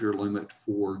exposure limit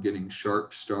for getting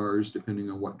sharp stars depending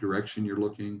on what direction you're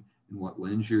looking and what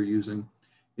lens you're using.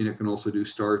 And it can also do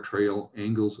star trail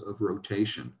angles of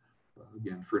rotation,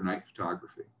 again, for night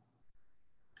photography.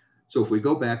 So if we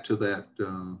go back to that,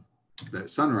 that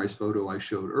sunrise photo I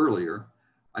showed earlier,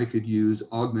 I could use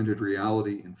augmented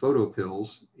reality in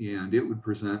PhotoPills, and it would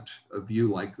present a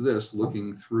view like this,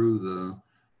 looking through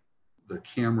the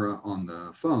camera on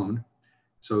the phone.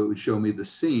 So it would show me the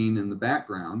scene in the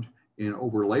background, and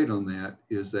overlaid on that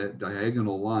is that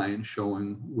diagonal line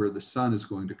showing where the sun is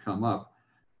going to come up.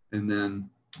 And then,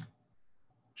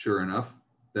 sure enough,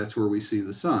 that's where we see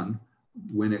the sun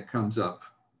when it comes up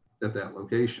at that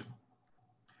location.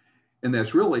 And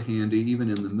that's really handy even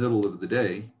in the middle of the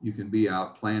day. You can be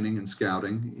out planning and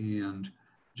scouting and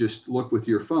just look with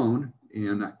your phone.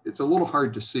 And it's a little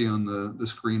hard to see on the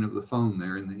screen of the phone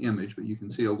there in the image, but you can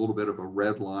see a little bit of a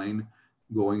red line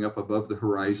going up above the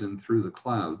horizon through the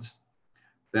clouds.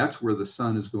 That's where the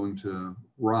sun is going to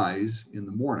rise in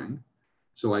the morning.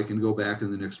 So I can go back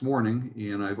in the next morning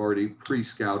and I've already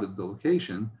pre-scouted the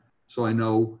location. So I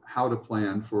know how to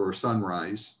plan for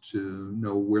sunrise to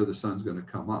know where the sun's going to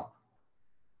come up.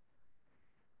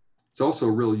 It's also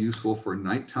real useful for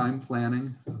nighttime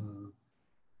planning.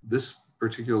 This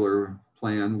particular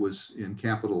plan was in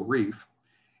Capitol Reef,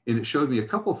 and it showed me a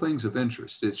couple things of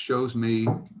interest. It shows me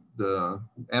the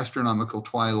astronomical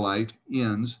twilight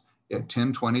ends at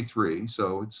 10:23,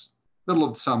 so it's middle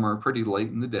of the summer, pretty late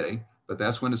in the day, but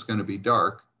that's when it's going to be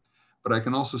dark. But I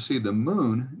can also see the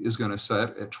moon is going to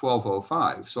set at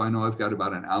 12:05, so I know I've got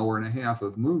about an hour and a half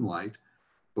of moonlight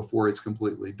before it's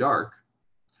completely dark.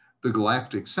 The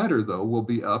galactic center, though, will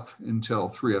be up until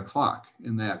 3 o'clock.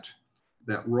 And that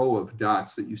row of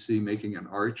dots that you see making an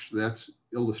arch, that's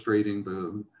illustrating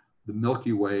the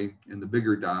Milky Way, and the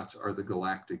bigger dots are the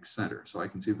galactic center. So I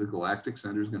can see the galactic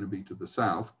center is going to be to the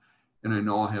south. And I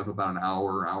know I'll have about an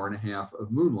hour, hour and a half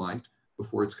of moonlight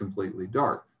before it's completely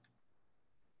dark.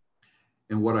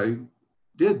 And what I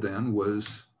did then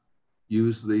was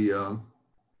use the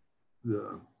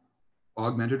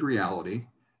augmented reality,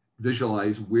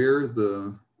 visualize where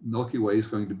the Milky Way is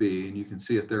going to be, and you can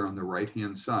see it there on the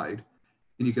right-hand side.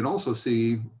 And you can also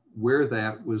see where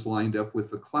that was lined up with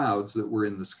the clouds that were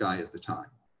in the sky at the time.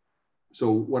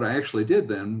 So what I actually did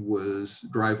then was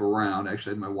drive around,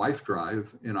 actually I had my wife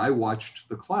drive, and I watched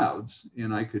the clouds,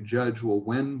 and I could judge, well,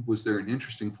 when was there an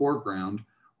interesting foreground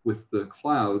with the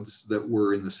clouds that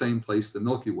were in the same place the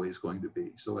Milky Way is going to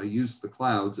be. So I used the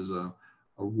clouds as a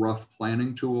rough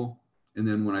planning tool. And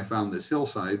then when I found this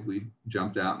hillside, we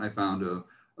jumped out and I found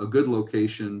a good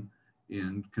location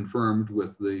and confirmed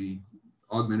with the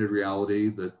augmented reality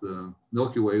that the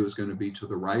Milky Way was going to be to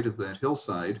the right of that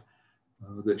hillside.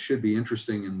 That should be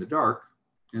interesting in the dark.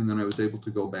 And then I was able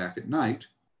to go back at night.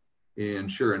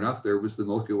 And sure enough, there was the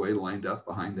Milky Way lined up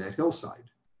behind that hillside.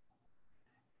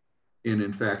 And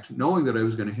in fact, knowing that I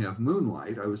was going to have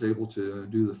moonlight, I was able to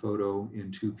do the photo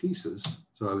in 2 pieces.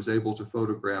 So I was able to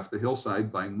photograph the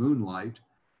hillside by moonlight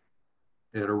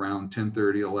at around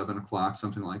 10:30, 11 o'clock,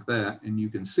 something like that. And you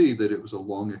can see that it was a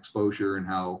long exposure and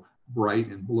how bright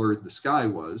and blurred the sky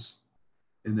was.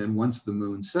 And then once the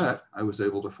moon set, I was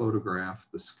able to photograph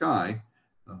the sky.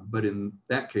 But in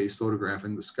that case,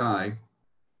 photographing the sky,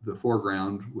 the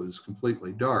foreground was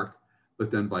completely dark. But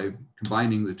then by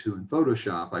combining the two in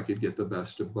Photoshop, I could get the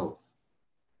best of both.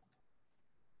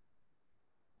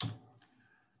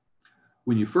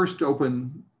 When you first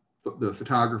open the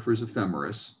photographer's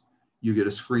ephemeris, you get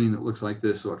a screen that looks like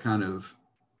this. So it kind of,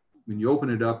 when you open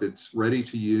it up, it's ready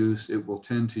to use. It will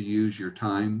tend to use your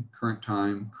time,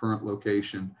 current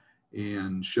location,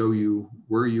 and show you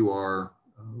where you are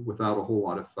without a whole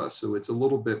lot of fuss. So it's a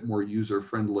little bit more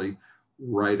user-friendly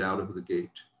right out of the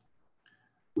gate.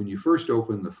 When you first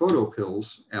open the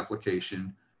PhotoPills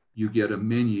application, you get a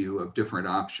menu of different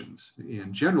options.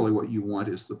 And generally what you want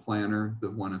is the planner, the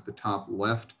one at the top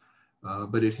left,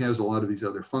 but it has a lot of these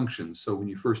other functions. So when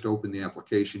you first open the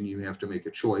application, you have to make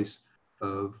a choice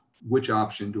of which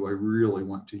option do I really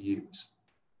want to use.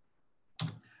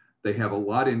 They have a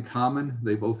lot in common.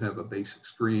 They both have a basic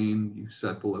screen. You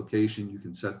set the location, you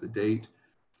can set the date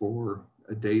for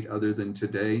a date other than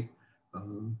today.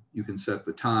 You can set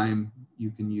the time,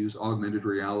 you can use augmented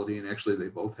reality, and actually they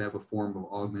both have a form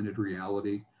of augmented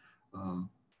reality.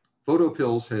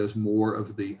 PhotoPills has more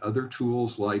of the other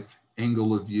tools like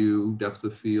angle of view, depth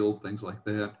of field, things like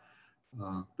that.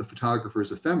 The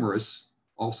photographer's ephemeris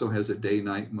also has a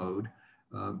day-night mode,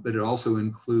 but it also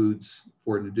includes,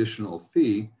 for an additional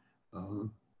fee,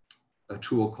 a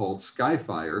tool called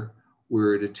Skyfire,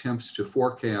 where it attempts to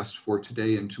forecast for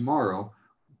today and tomorrow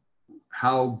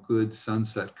how good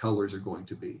sunset colors are going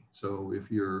to be. So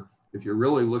if you're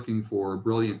really looking for a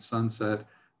brilliant sunset,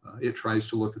 it tries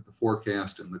to look at the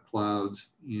forecast and the clouds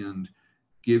and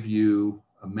give you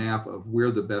a map of where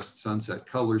the best sunset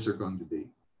colors are going to be.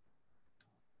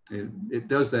 And it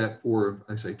does that for,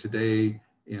 I say, today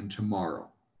and tomorrow.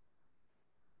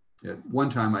 At one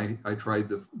time, I tried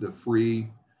the free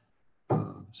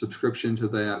subscription to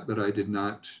that, but I did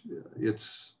not.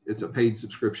 It's a paid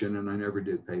subscription, and I never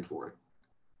did pay for it.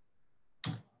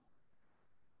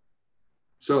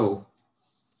 So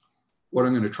what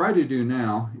I'm going to try to do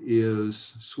now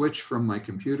is switch from my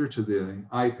computer to the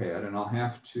iPad, and I'll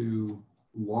have to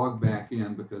log back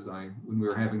in because when we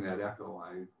were having that echo,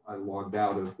 I logged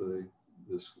out of the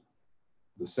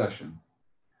session.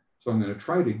 So I'm going to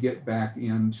try to get back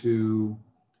into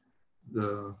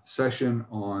the session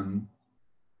on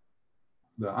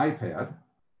the iPad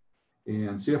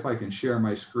and see if I can share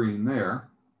my screen there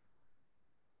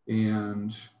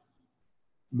and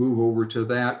move over to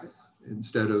that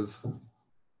instead of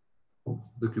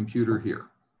the computer here.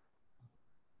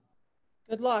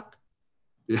 Good luck.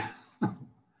 Yeah.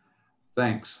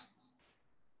 Thanks.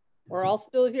 We're all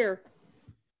still here.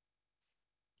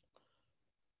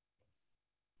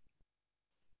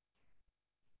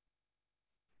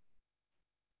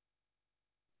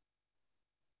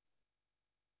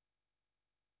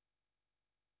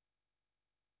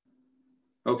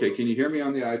 Okay, can you hear me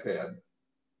on the iPad?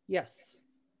 Yes.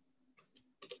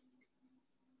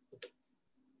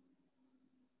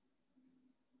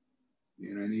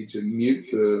 And I need to mute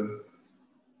the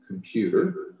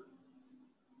computer.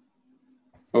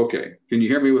 Okay, can you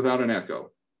hear me without an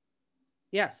echo?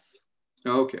 Yes.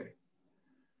 Okay,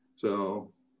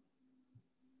 so.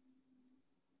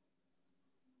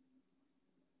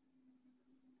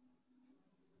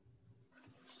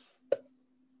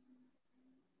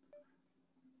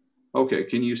 Okay,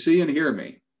 can you see and hear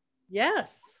me?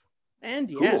 Yes, and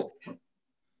yes. Cool.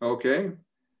 Okay,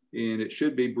 and it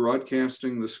should be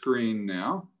broadcasting the screen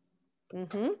now.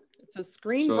 Mm-hmm. It's a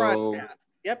screen broadcast.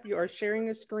 Yep, you are sharing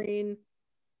a screen.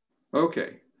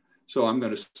 Okay, so I'm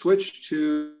going to switch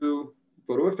to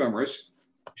Photo Ephemeris.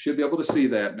 Should be able to see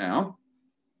that now.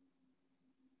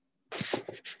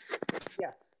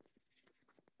 Yes.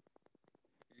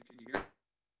 Can you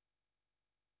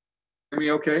hear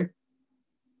me okay?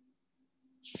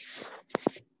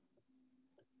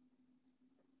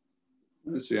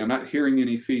 Let's see, I'm not hearing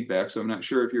any feedback, so I'm not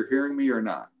sure if you're hearing me or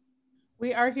not.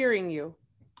 We are hearing you.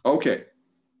 Okay.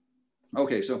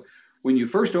 Okay, so when you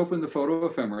first open the Photo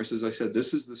Ephemeris, as I said,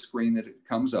 this is the screen that it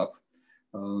comes up.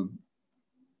 Along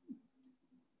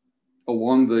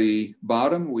the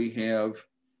bottom, we have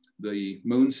the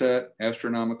moon set,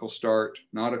 astronomical start,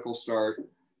 nautical start,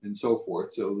 and so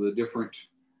forth. So the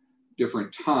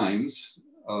different times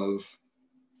of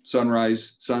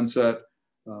sunrise, sunset,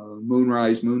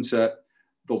 moonrise, moonset.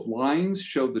 The lines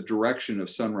show the direction of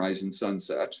sunrise and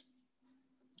sunset.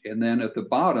 And then at the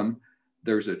bottom,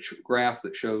 there's a graph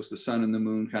that shows the sun and the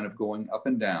moon kind of going up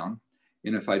and down.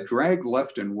 And if I drag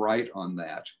left and right on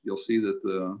that, you'll see that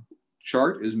the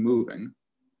chart is moving.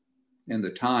 and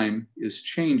the time is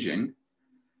changing.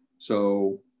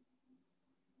 So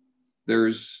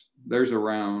there's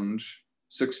around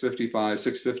 6:55,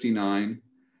 6:59.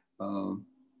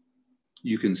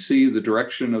 You can see the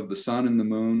direction of the sun and the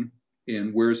moon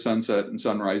and where sunset and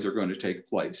sunrise are going to take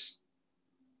place.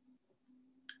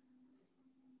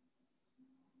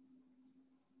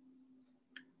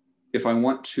 If I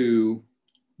want to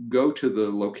go to the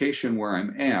location where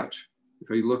I'm at, if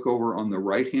I look over on the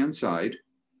right-hand side,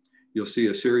 you'll see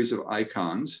a series of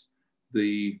icons.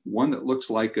 The one that looks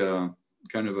like a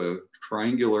kind of a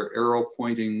triangular arrow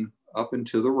pointing up and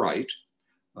to the right.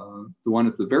 The one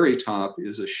at the very top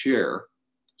is a share.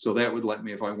 So that would let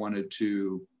me, if I wanted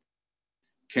to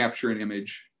capture an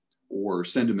image or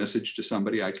send a message to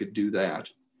somebody, I could do that.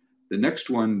 The next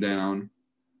one down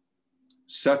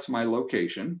sets my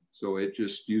location. So it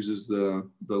just uses the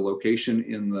location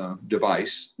in the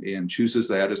device and chooses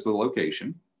that as the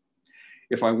location.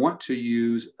 If I want to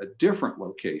use a different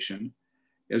location,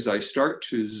 as I start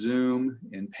to zoom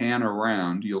and pan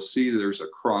around, you'll see there's a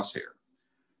crosshair.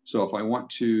 So if I want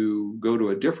to go to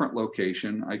a different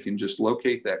location, I can just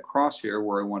locate that crosshair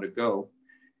where I want to go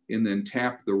and then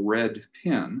tap the red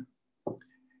pin,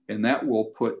 and that will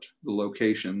put the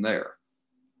location there.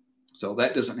 So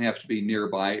that doesn't have to be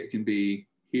nearby. It can be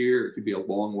here, it could be a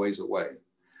long ways away.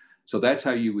 So that's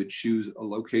how you would choose a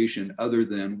location other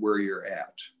than where you're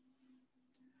at.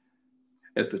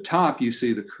 At the top, you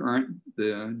see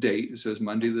the date. It says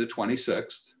Monday the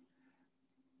 26th.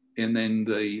 And then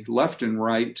the left and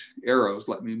right arrows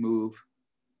let me move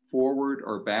forward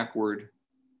or backward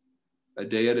a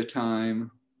day at a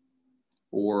time,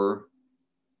 or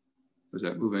was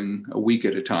that moving a week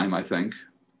at a time, I think.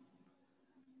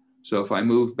 So if I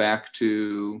move back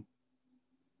to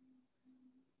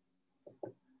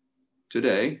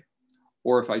today,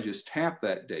 or if I just tap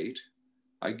that date,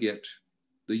 I get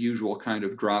the usual kind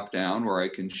of drop down where I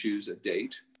can choose a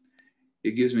date.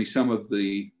 It gives me some of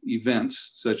the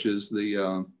events, such as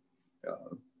the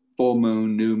full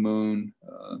moon, new moon,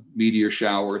 meteor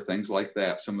shower, things like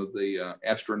that, some of the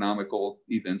astronomical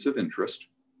events of interest.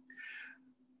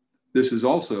 This is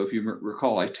also, if you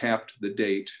recall, I tapped the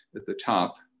date at the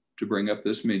top to bring up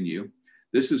this menu.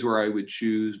 This is where I would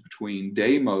choose between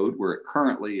day mode, where it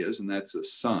currently is, and that's the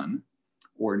sun,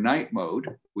 or night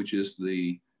mode, which is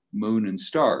the moon and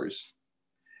stars.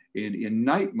 And in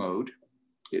night mode,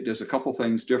 it does a couple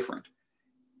things different.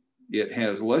 It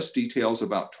has less details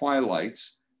about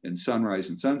twilights and sunrise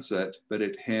and sunset, but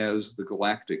it has the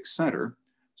galactic center.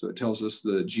 So it tells us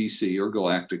the GC or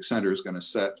galactic center is going to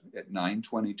set at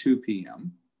 9:22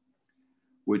 p.m.,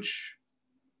 which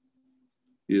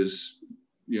is,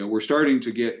 we're starting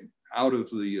to get out of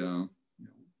the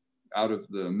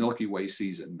Milky Way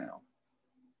season now.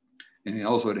 And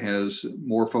also it has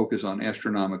more focus on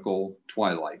astronomical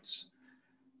twilights.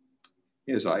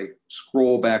 As I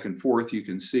scroll back and forth, you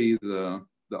can see the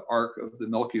arc of the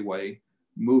Milky Way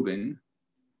moving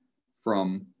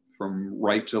from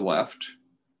right to left,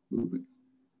 moving.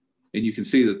 And you can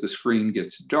see that the screen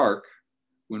gets dark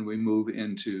when we move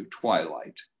into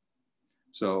twilight.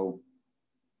 So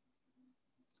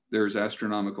there's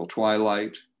astronomical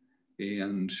twilight,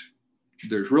 and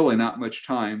there's really not much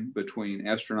time between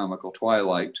astronomical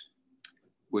twilight,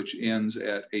 which ends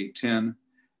at 8:10,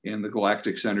 and the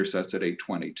galactic center sets at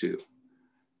 8:22.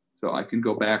 So I can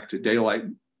go back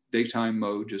to daytime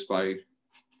mode just by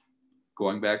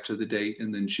going back to the date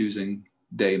and then choosing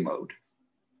day mode.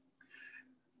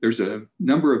 There's a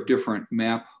number of different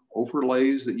map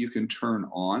overlays that you can turn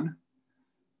on.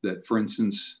 That, for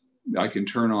instance, I can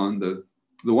turn on the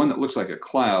one that looks like a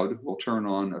cloud will turn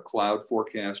on a cloud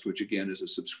forecast, which again is a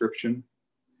subscription.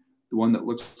 The one that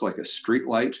looks like a street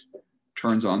light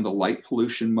turns on the light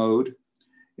pollution mode,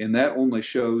 and that only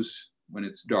shows when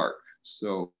it's dark.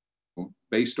 So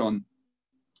based on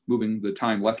moving the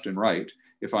time left and right,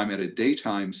 if I'm at a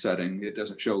daytime setting, it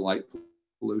doesn't show light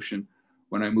pollution.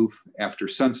 When I move after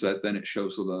sunset, then it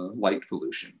shows the light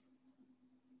pollution.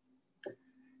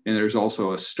 And there's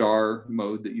also a star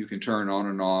mode that you can turn on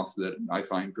and off that I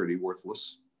find pretty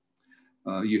worthless.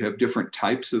 You have different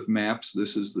types of maps.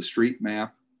 This is the street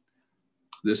map.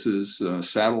 This is a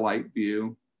satellite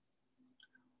view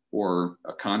or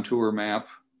a contour map,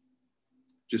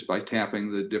 just by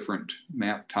tapping the different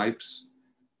map types.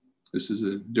 This is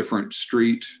a different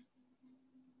street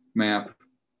map.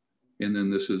 And then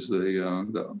this is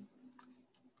the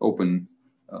open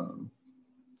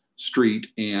street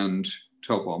and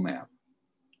topo map.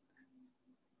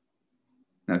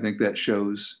 And I think that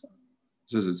says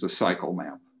it's a cycle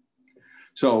map.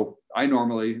 So I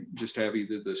normally just have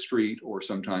either the street or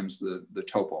sometimes the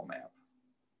topo map.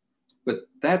 But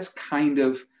that's kind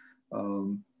of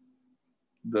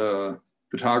the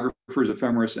photographer's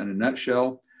ephemeris in a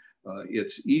nutshell.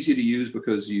 It's easy to use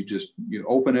because you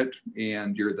open it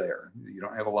and you're there. You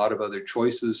don't have a lot of other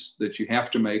choices that you have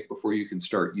to make before you can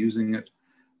start using it.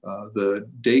 The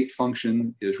date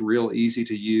function is real easy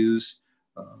to use.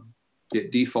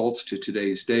 It defaults to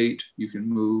today's date. You can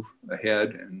move ahead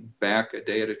and back a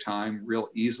day at a time real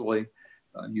easily.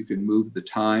 You can move the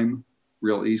time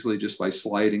real easily just by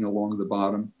sliding along the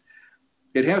bottom.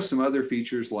 It has some other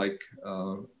features like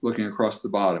looking across the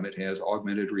bottom. It has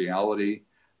augmented reality,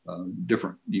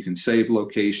 you can save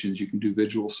locations, you can do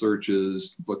visual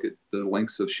searches, look at the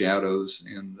lengths of shadows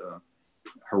and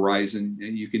horizon,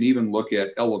 and you can even look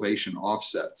at elevation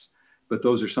offsets. But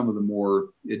those are some of the more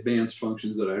advanced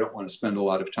functions that I don't want to spend a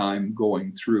lot of time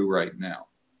going through right now.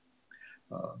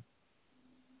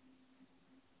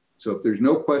 So if there's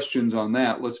no questions on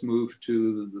that, let's move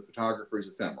to the photographer's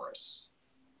ephemeris.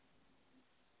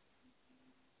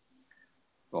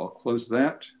 I'll close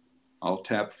that. I'll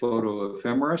tap Photo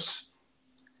Ephemeris.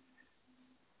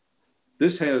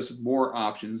 This has more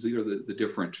options. These are the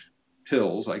different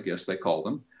pills, I guess they call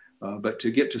them. But to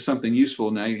get to something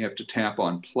useful, now you have to tap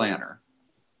on Planner.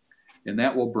 And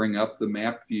that will bring up the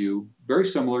map view, very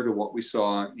similar to what we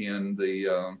saw in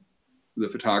the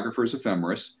photographer's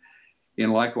ephemeris.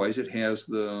 And likewise, it has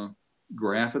the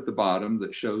graph at the bottom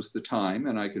that shows the time,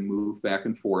 and I can move back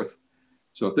and forth.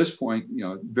 So at this point,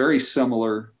 very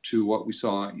similar to what we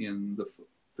saw in the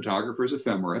photographer's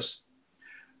ephemeris.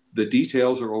 The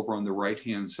details are over on the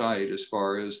right-hand side as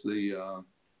far as the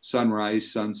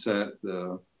sunrise, sunset,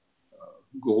 the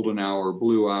golden hour,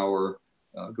 blue hour,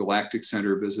 galactic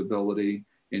center visibility,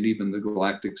 and even the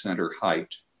galactic center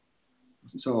height.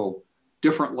 So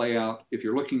different layout. If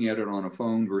you're looking at it on a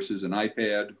phone versus an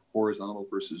iPad, horizontal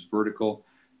versus vertical,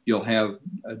 you'll have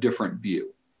a different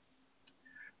view.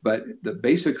 But the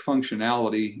basic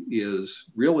functionality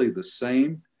is really the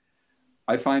same.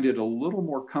 I find it a little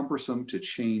more cumbersome to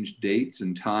change dates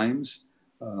and times.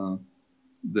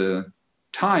 The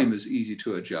time is easy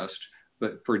to adjust,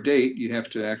 but for date, you have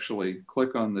to actually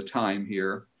click on the time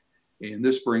here. And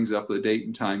this brings up the date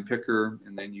and time picker,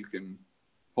 and then you can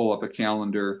pull up a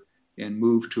calendar and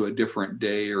move to a different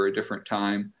day or a different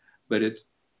time. But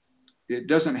it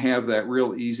doesn't have that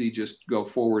real easy, just go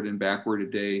forward and backward a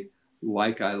day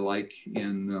like I like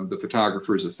in the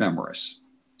photographer's ephemeris.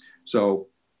 So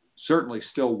certainly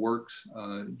still works,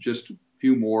 just a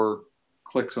few more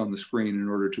clicks on the screen in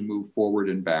order to move forward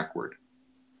and backward.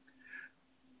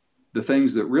 The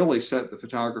things that really set the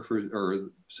photographer or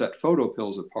set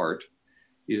PhotoPills apart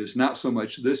is not so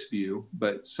much this view,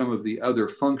 but some of the other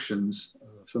functions,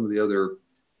 some of the other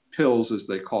pills as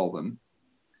they call them.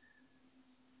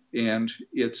 And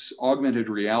its augmented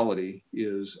reality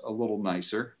is a little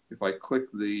nicer. If I click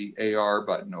the AR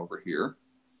button over here,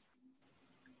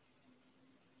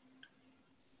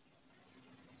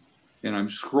 and I'm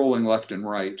scrolling left and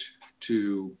right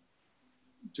to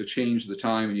change the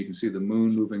time, and you can see the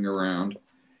moon moving around.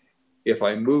 If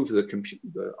I move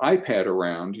the iPad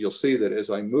around, you'll see that as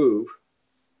I move,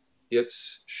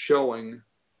 it's showing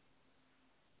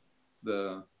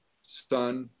the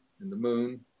sun and the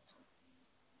moon.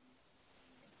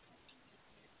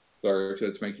 Sorry if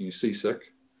that's making you seasick.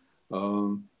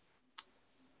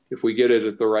 If we get it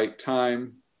at the right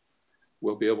time,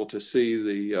 we'll be able to see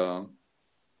the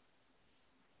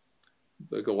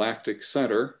galactic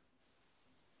center.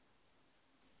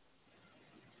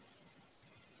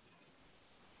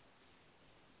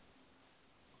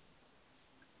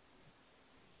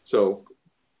 So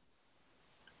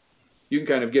you can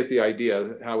kind of get the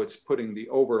idea how it's putting the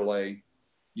overlay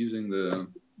using the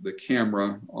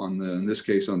camera on in this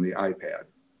case, on the iPad.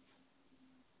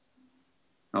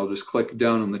 I'll just click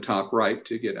down on the top right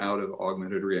to get out of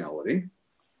augmented reality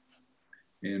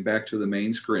and back to the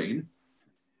main screen.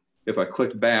 If I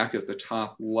click back at the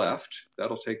top left,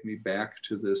 that'll take me back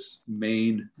to this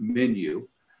main menu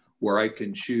where I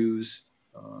can choose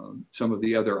some of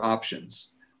the other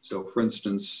options. So for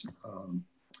instance,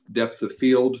 depth of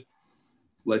field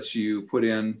lets you put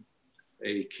in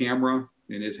a camera,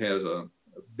 and it has a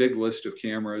big list of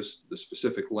cameras, the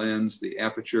specific lens, the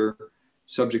aperture,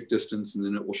 subject distance, and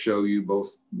then it will show you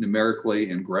both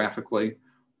numerically and graphically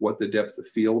what the depth of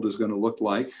field is going to look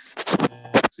like.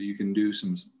 So you can do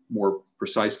some more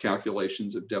precise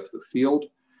calculations of depth of field.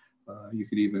 You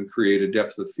could even create a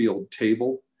depth of field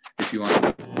table if you want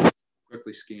to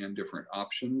quickly scan different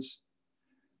options.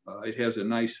 It has a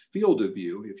nice field of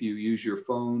view. If you use your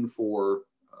phone for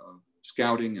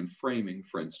scouting and framing,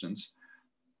 for instance,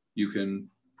 you can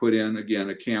put in,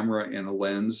 again, a camera and a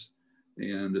lens.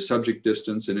 and the subject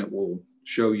distance, and it will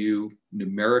show you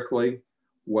numerically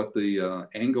what the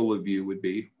angle of view would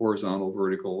be, horizontal,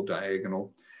 vertical,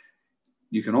 diagonal.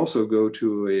 You can also go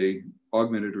to a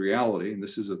augmented reality, and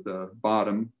this is at the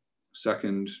bottom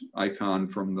second icon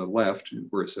from the left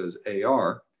where it says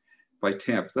AR. If I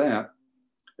tap that,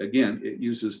 again, it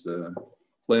uses the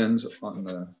lens on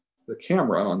the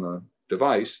camera on the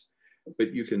device,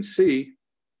 but you can see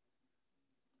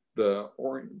the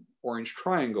orange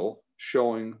triangle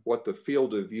showing what the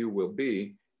field of view will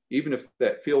be. Even if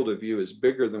that field of view is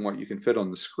bigger than what you can fit on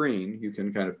the screen, you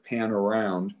can kind of pan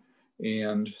around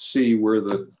and see where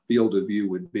the field of view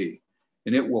would be.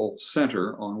 And it will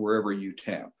center on wherever you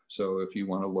tap. So if you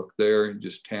want to look there, you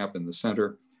just tap in the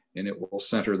center, and it will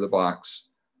center the box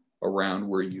around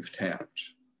where you've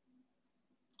tapped.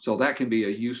 So that can be a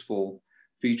useful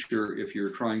feature if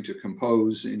you're trying to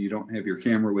compose and you don't have your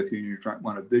camera with you and you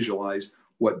want to visualize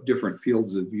what different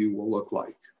fields of view will look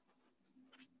like.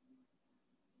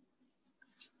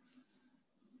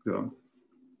 So,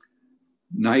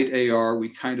 night AR, we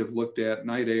kind of looked at.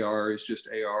 Night AR is just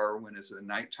AR when it's a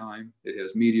nighttime. It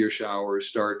has meteor showers,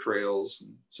 star trails,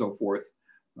 and so forth.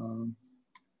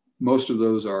 Most of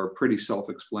those are pretty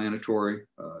self-explanatory.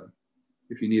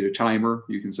 If you need a timer,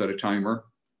 you can set a timer.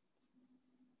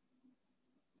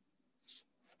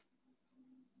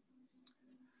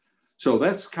 So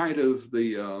that's kind of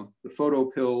the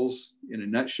PhotoPills in a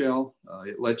nutshell.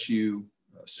 It lets you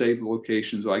save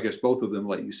locations. Well, I guess both of them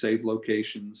let you save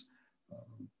locations.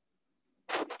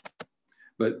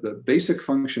 But the basic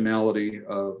functionality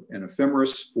of an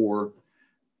ephemeris for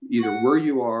either where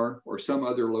you are or some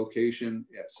other location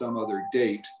at some other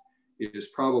date is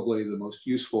probably the most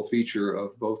useful feature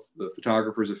of both the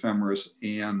photographer's ephemeris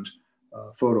and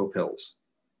PhotoPills.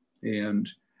 And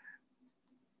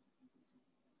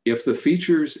if the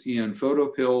features in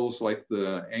PhotoPills, like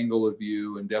the angle of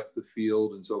view and depth of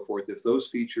field and so forth, if those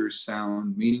features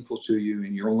sound meaningful to you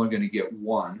and you're only going to get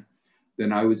one,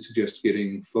 then I would suggest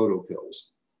getting PhotoPills.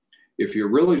 If you're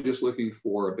really just looking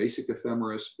for a basic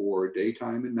ephemeris for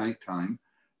daytime and nighttime,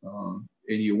 and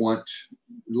you want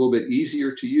a little bit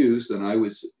easier to use, then I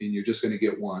would, and you're just going to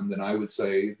get one, then I would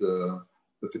say the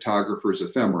photographer's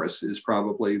ephemeris is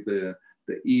probably the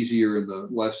easier and the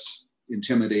less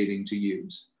intimidating to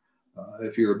use.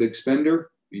 If you're a big spender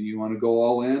and you want to go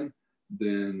all in,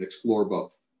 then explore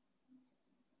both.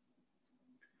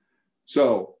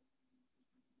 So,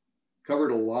 covered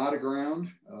a lot of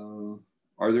ground.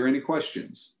 Are there any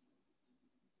questions?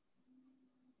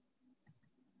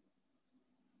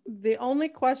 The only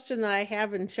question that I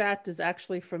have in chat is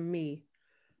actually from me.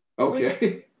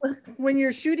 Okay. When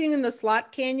you're shooting in the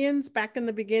slot canyons back in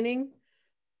the beginning,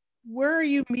 where are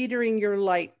you metering your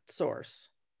light source?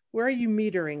 Where are you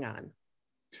metering on?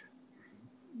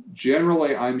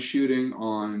 Generally, I'm shooting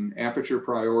on aperture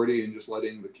priority and just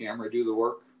letting the camera do the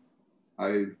work.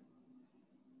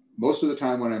 Most of the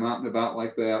time when I'm out and about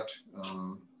like that,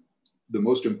 the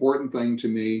most important thing to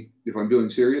me, if I'm doing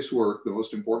serious work, the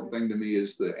most important thing to me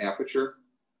is the aperture.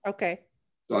 Okay.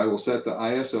 So I will set the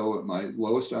ISO at my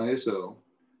lowest ISO.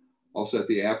 I'll set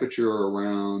the aperture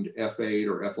around f8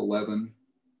 or f11,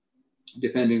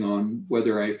 depending on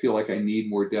whether I feel like I need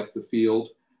more depth of field.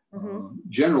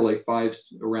 Generally,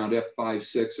 around f5,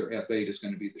 6, or f8 is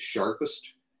going to be the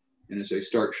sharpest. And as I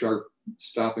start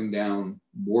stopping down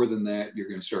more than that, you're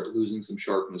going to start losing some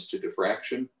sharpness to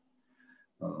diffraction.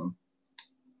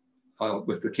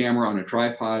 With the camera on a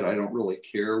tripod, I don't really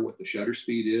care what the shutter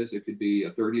speed is. It could be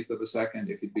 1/30 of a second.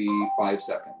 It could be 5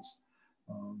 seconds.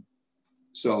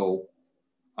 So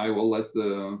I will let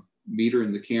the meter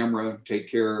in the camera take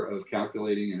care of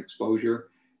calculating an exposure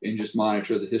and just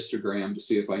monitor the histogram to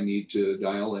see if I need to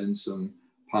dial in some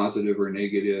positive or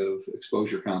negative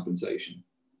exposure compensation.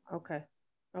 Okay.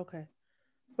 Okay.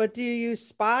 But do you use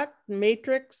spot,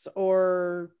 matrix,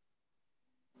 or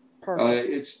partial?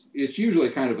 It's usually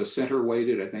kind of a center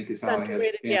weighted, I think is how I have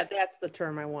it. Yeah, that's the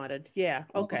term I wanted. Yeah.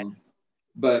 Okay.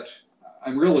 But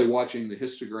I'm really watching the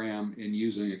histogram and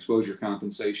using exposure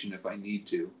compensation if I need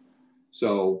to.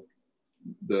 So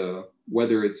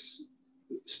whether it's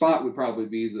spot would probably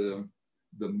be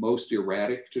the most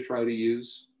erratic to try to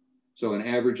use. So an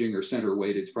averaging or center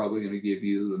weighted is probably going to give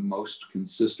you the most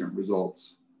consistent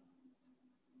results.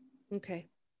 Okay.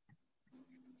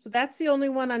 So that's the only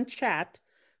one on chat,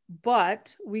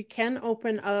 but we can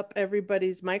open up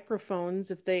everybody's microphones.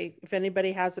 If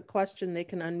anybody has a question, they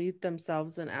can unmute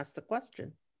themselves and ask the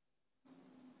question.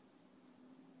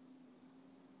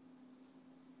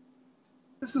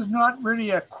 This is not really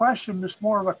a question, it's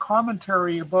more of a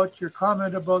commentary about your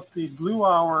comment about the blue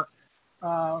hour.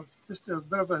 just a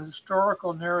bit of a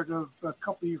historical narrative. A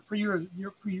couple of few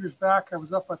years back, I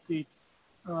was up at the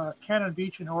Cannon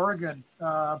Beach in Oregon,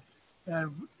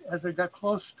 and as I got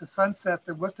close to sunset,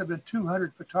 there must have been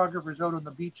 200 photographers out on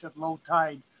the beach at low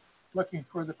tide, looking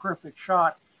for the perfect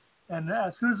shot. And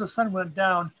as soon as the sun went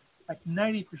down, like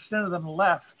 90% of them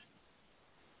left,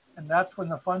 and that's when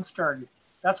the fun started.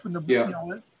 That's when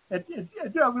the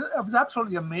I was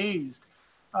absolutely amazed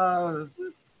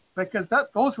because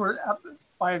those were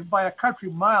by a country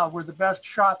mile were the best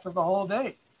shots of the whole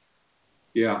day.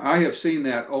 Yeah, I have seen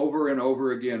that over and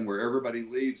over again, where everybody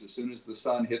leaves as soon as the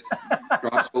sun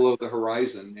drops below the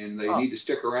horizon, and they need to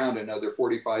stick around another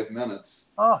 45 minutes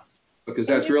because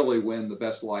that's really when the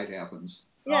best light happens.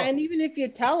 Yeah, and even if you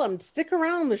tell them, stick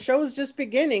around, the show's just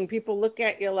beginning, people look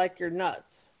at you like you're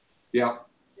nuts. Yeah.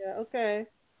 Yeah, okay,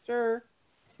 sure.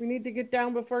 We need to get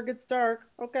down before it gets dark.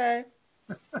 Okay.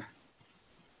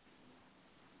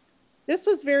 This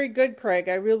was very good, Craig.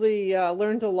 I really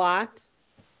learned a lot.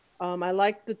 I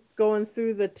liked going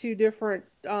through the two different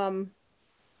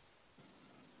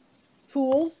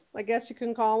tools, I guess you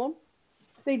can call them.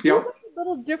 They do look a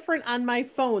little different on my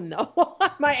phone, though,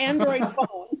 on my Android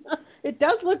phone. It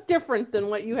does look different than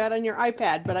what you had on your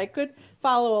iPad, but I could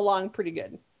follow along pretty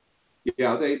good.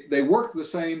 Yeah, they work the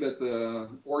same, but the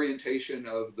orientation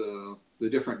of the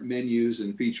different menus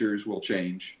and features will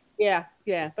change. Yeah,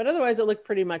 but otherwise it looked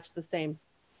pretty much the same.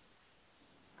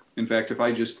 In fact, if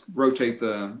I just rotate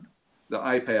the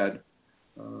iPad,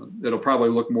 it'll probably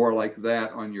look more like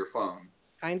that on your phone.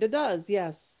 Kind of does,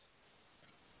 yes.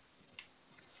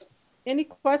 Any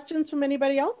questions from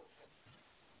anybody else?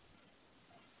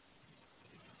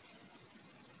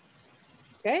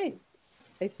 Okay,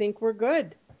 I think we're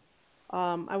good.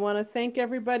 I want to thank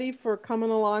everybody for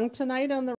coming along tonight on the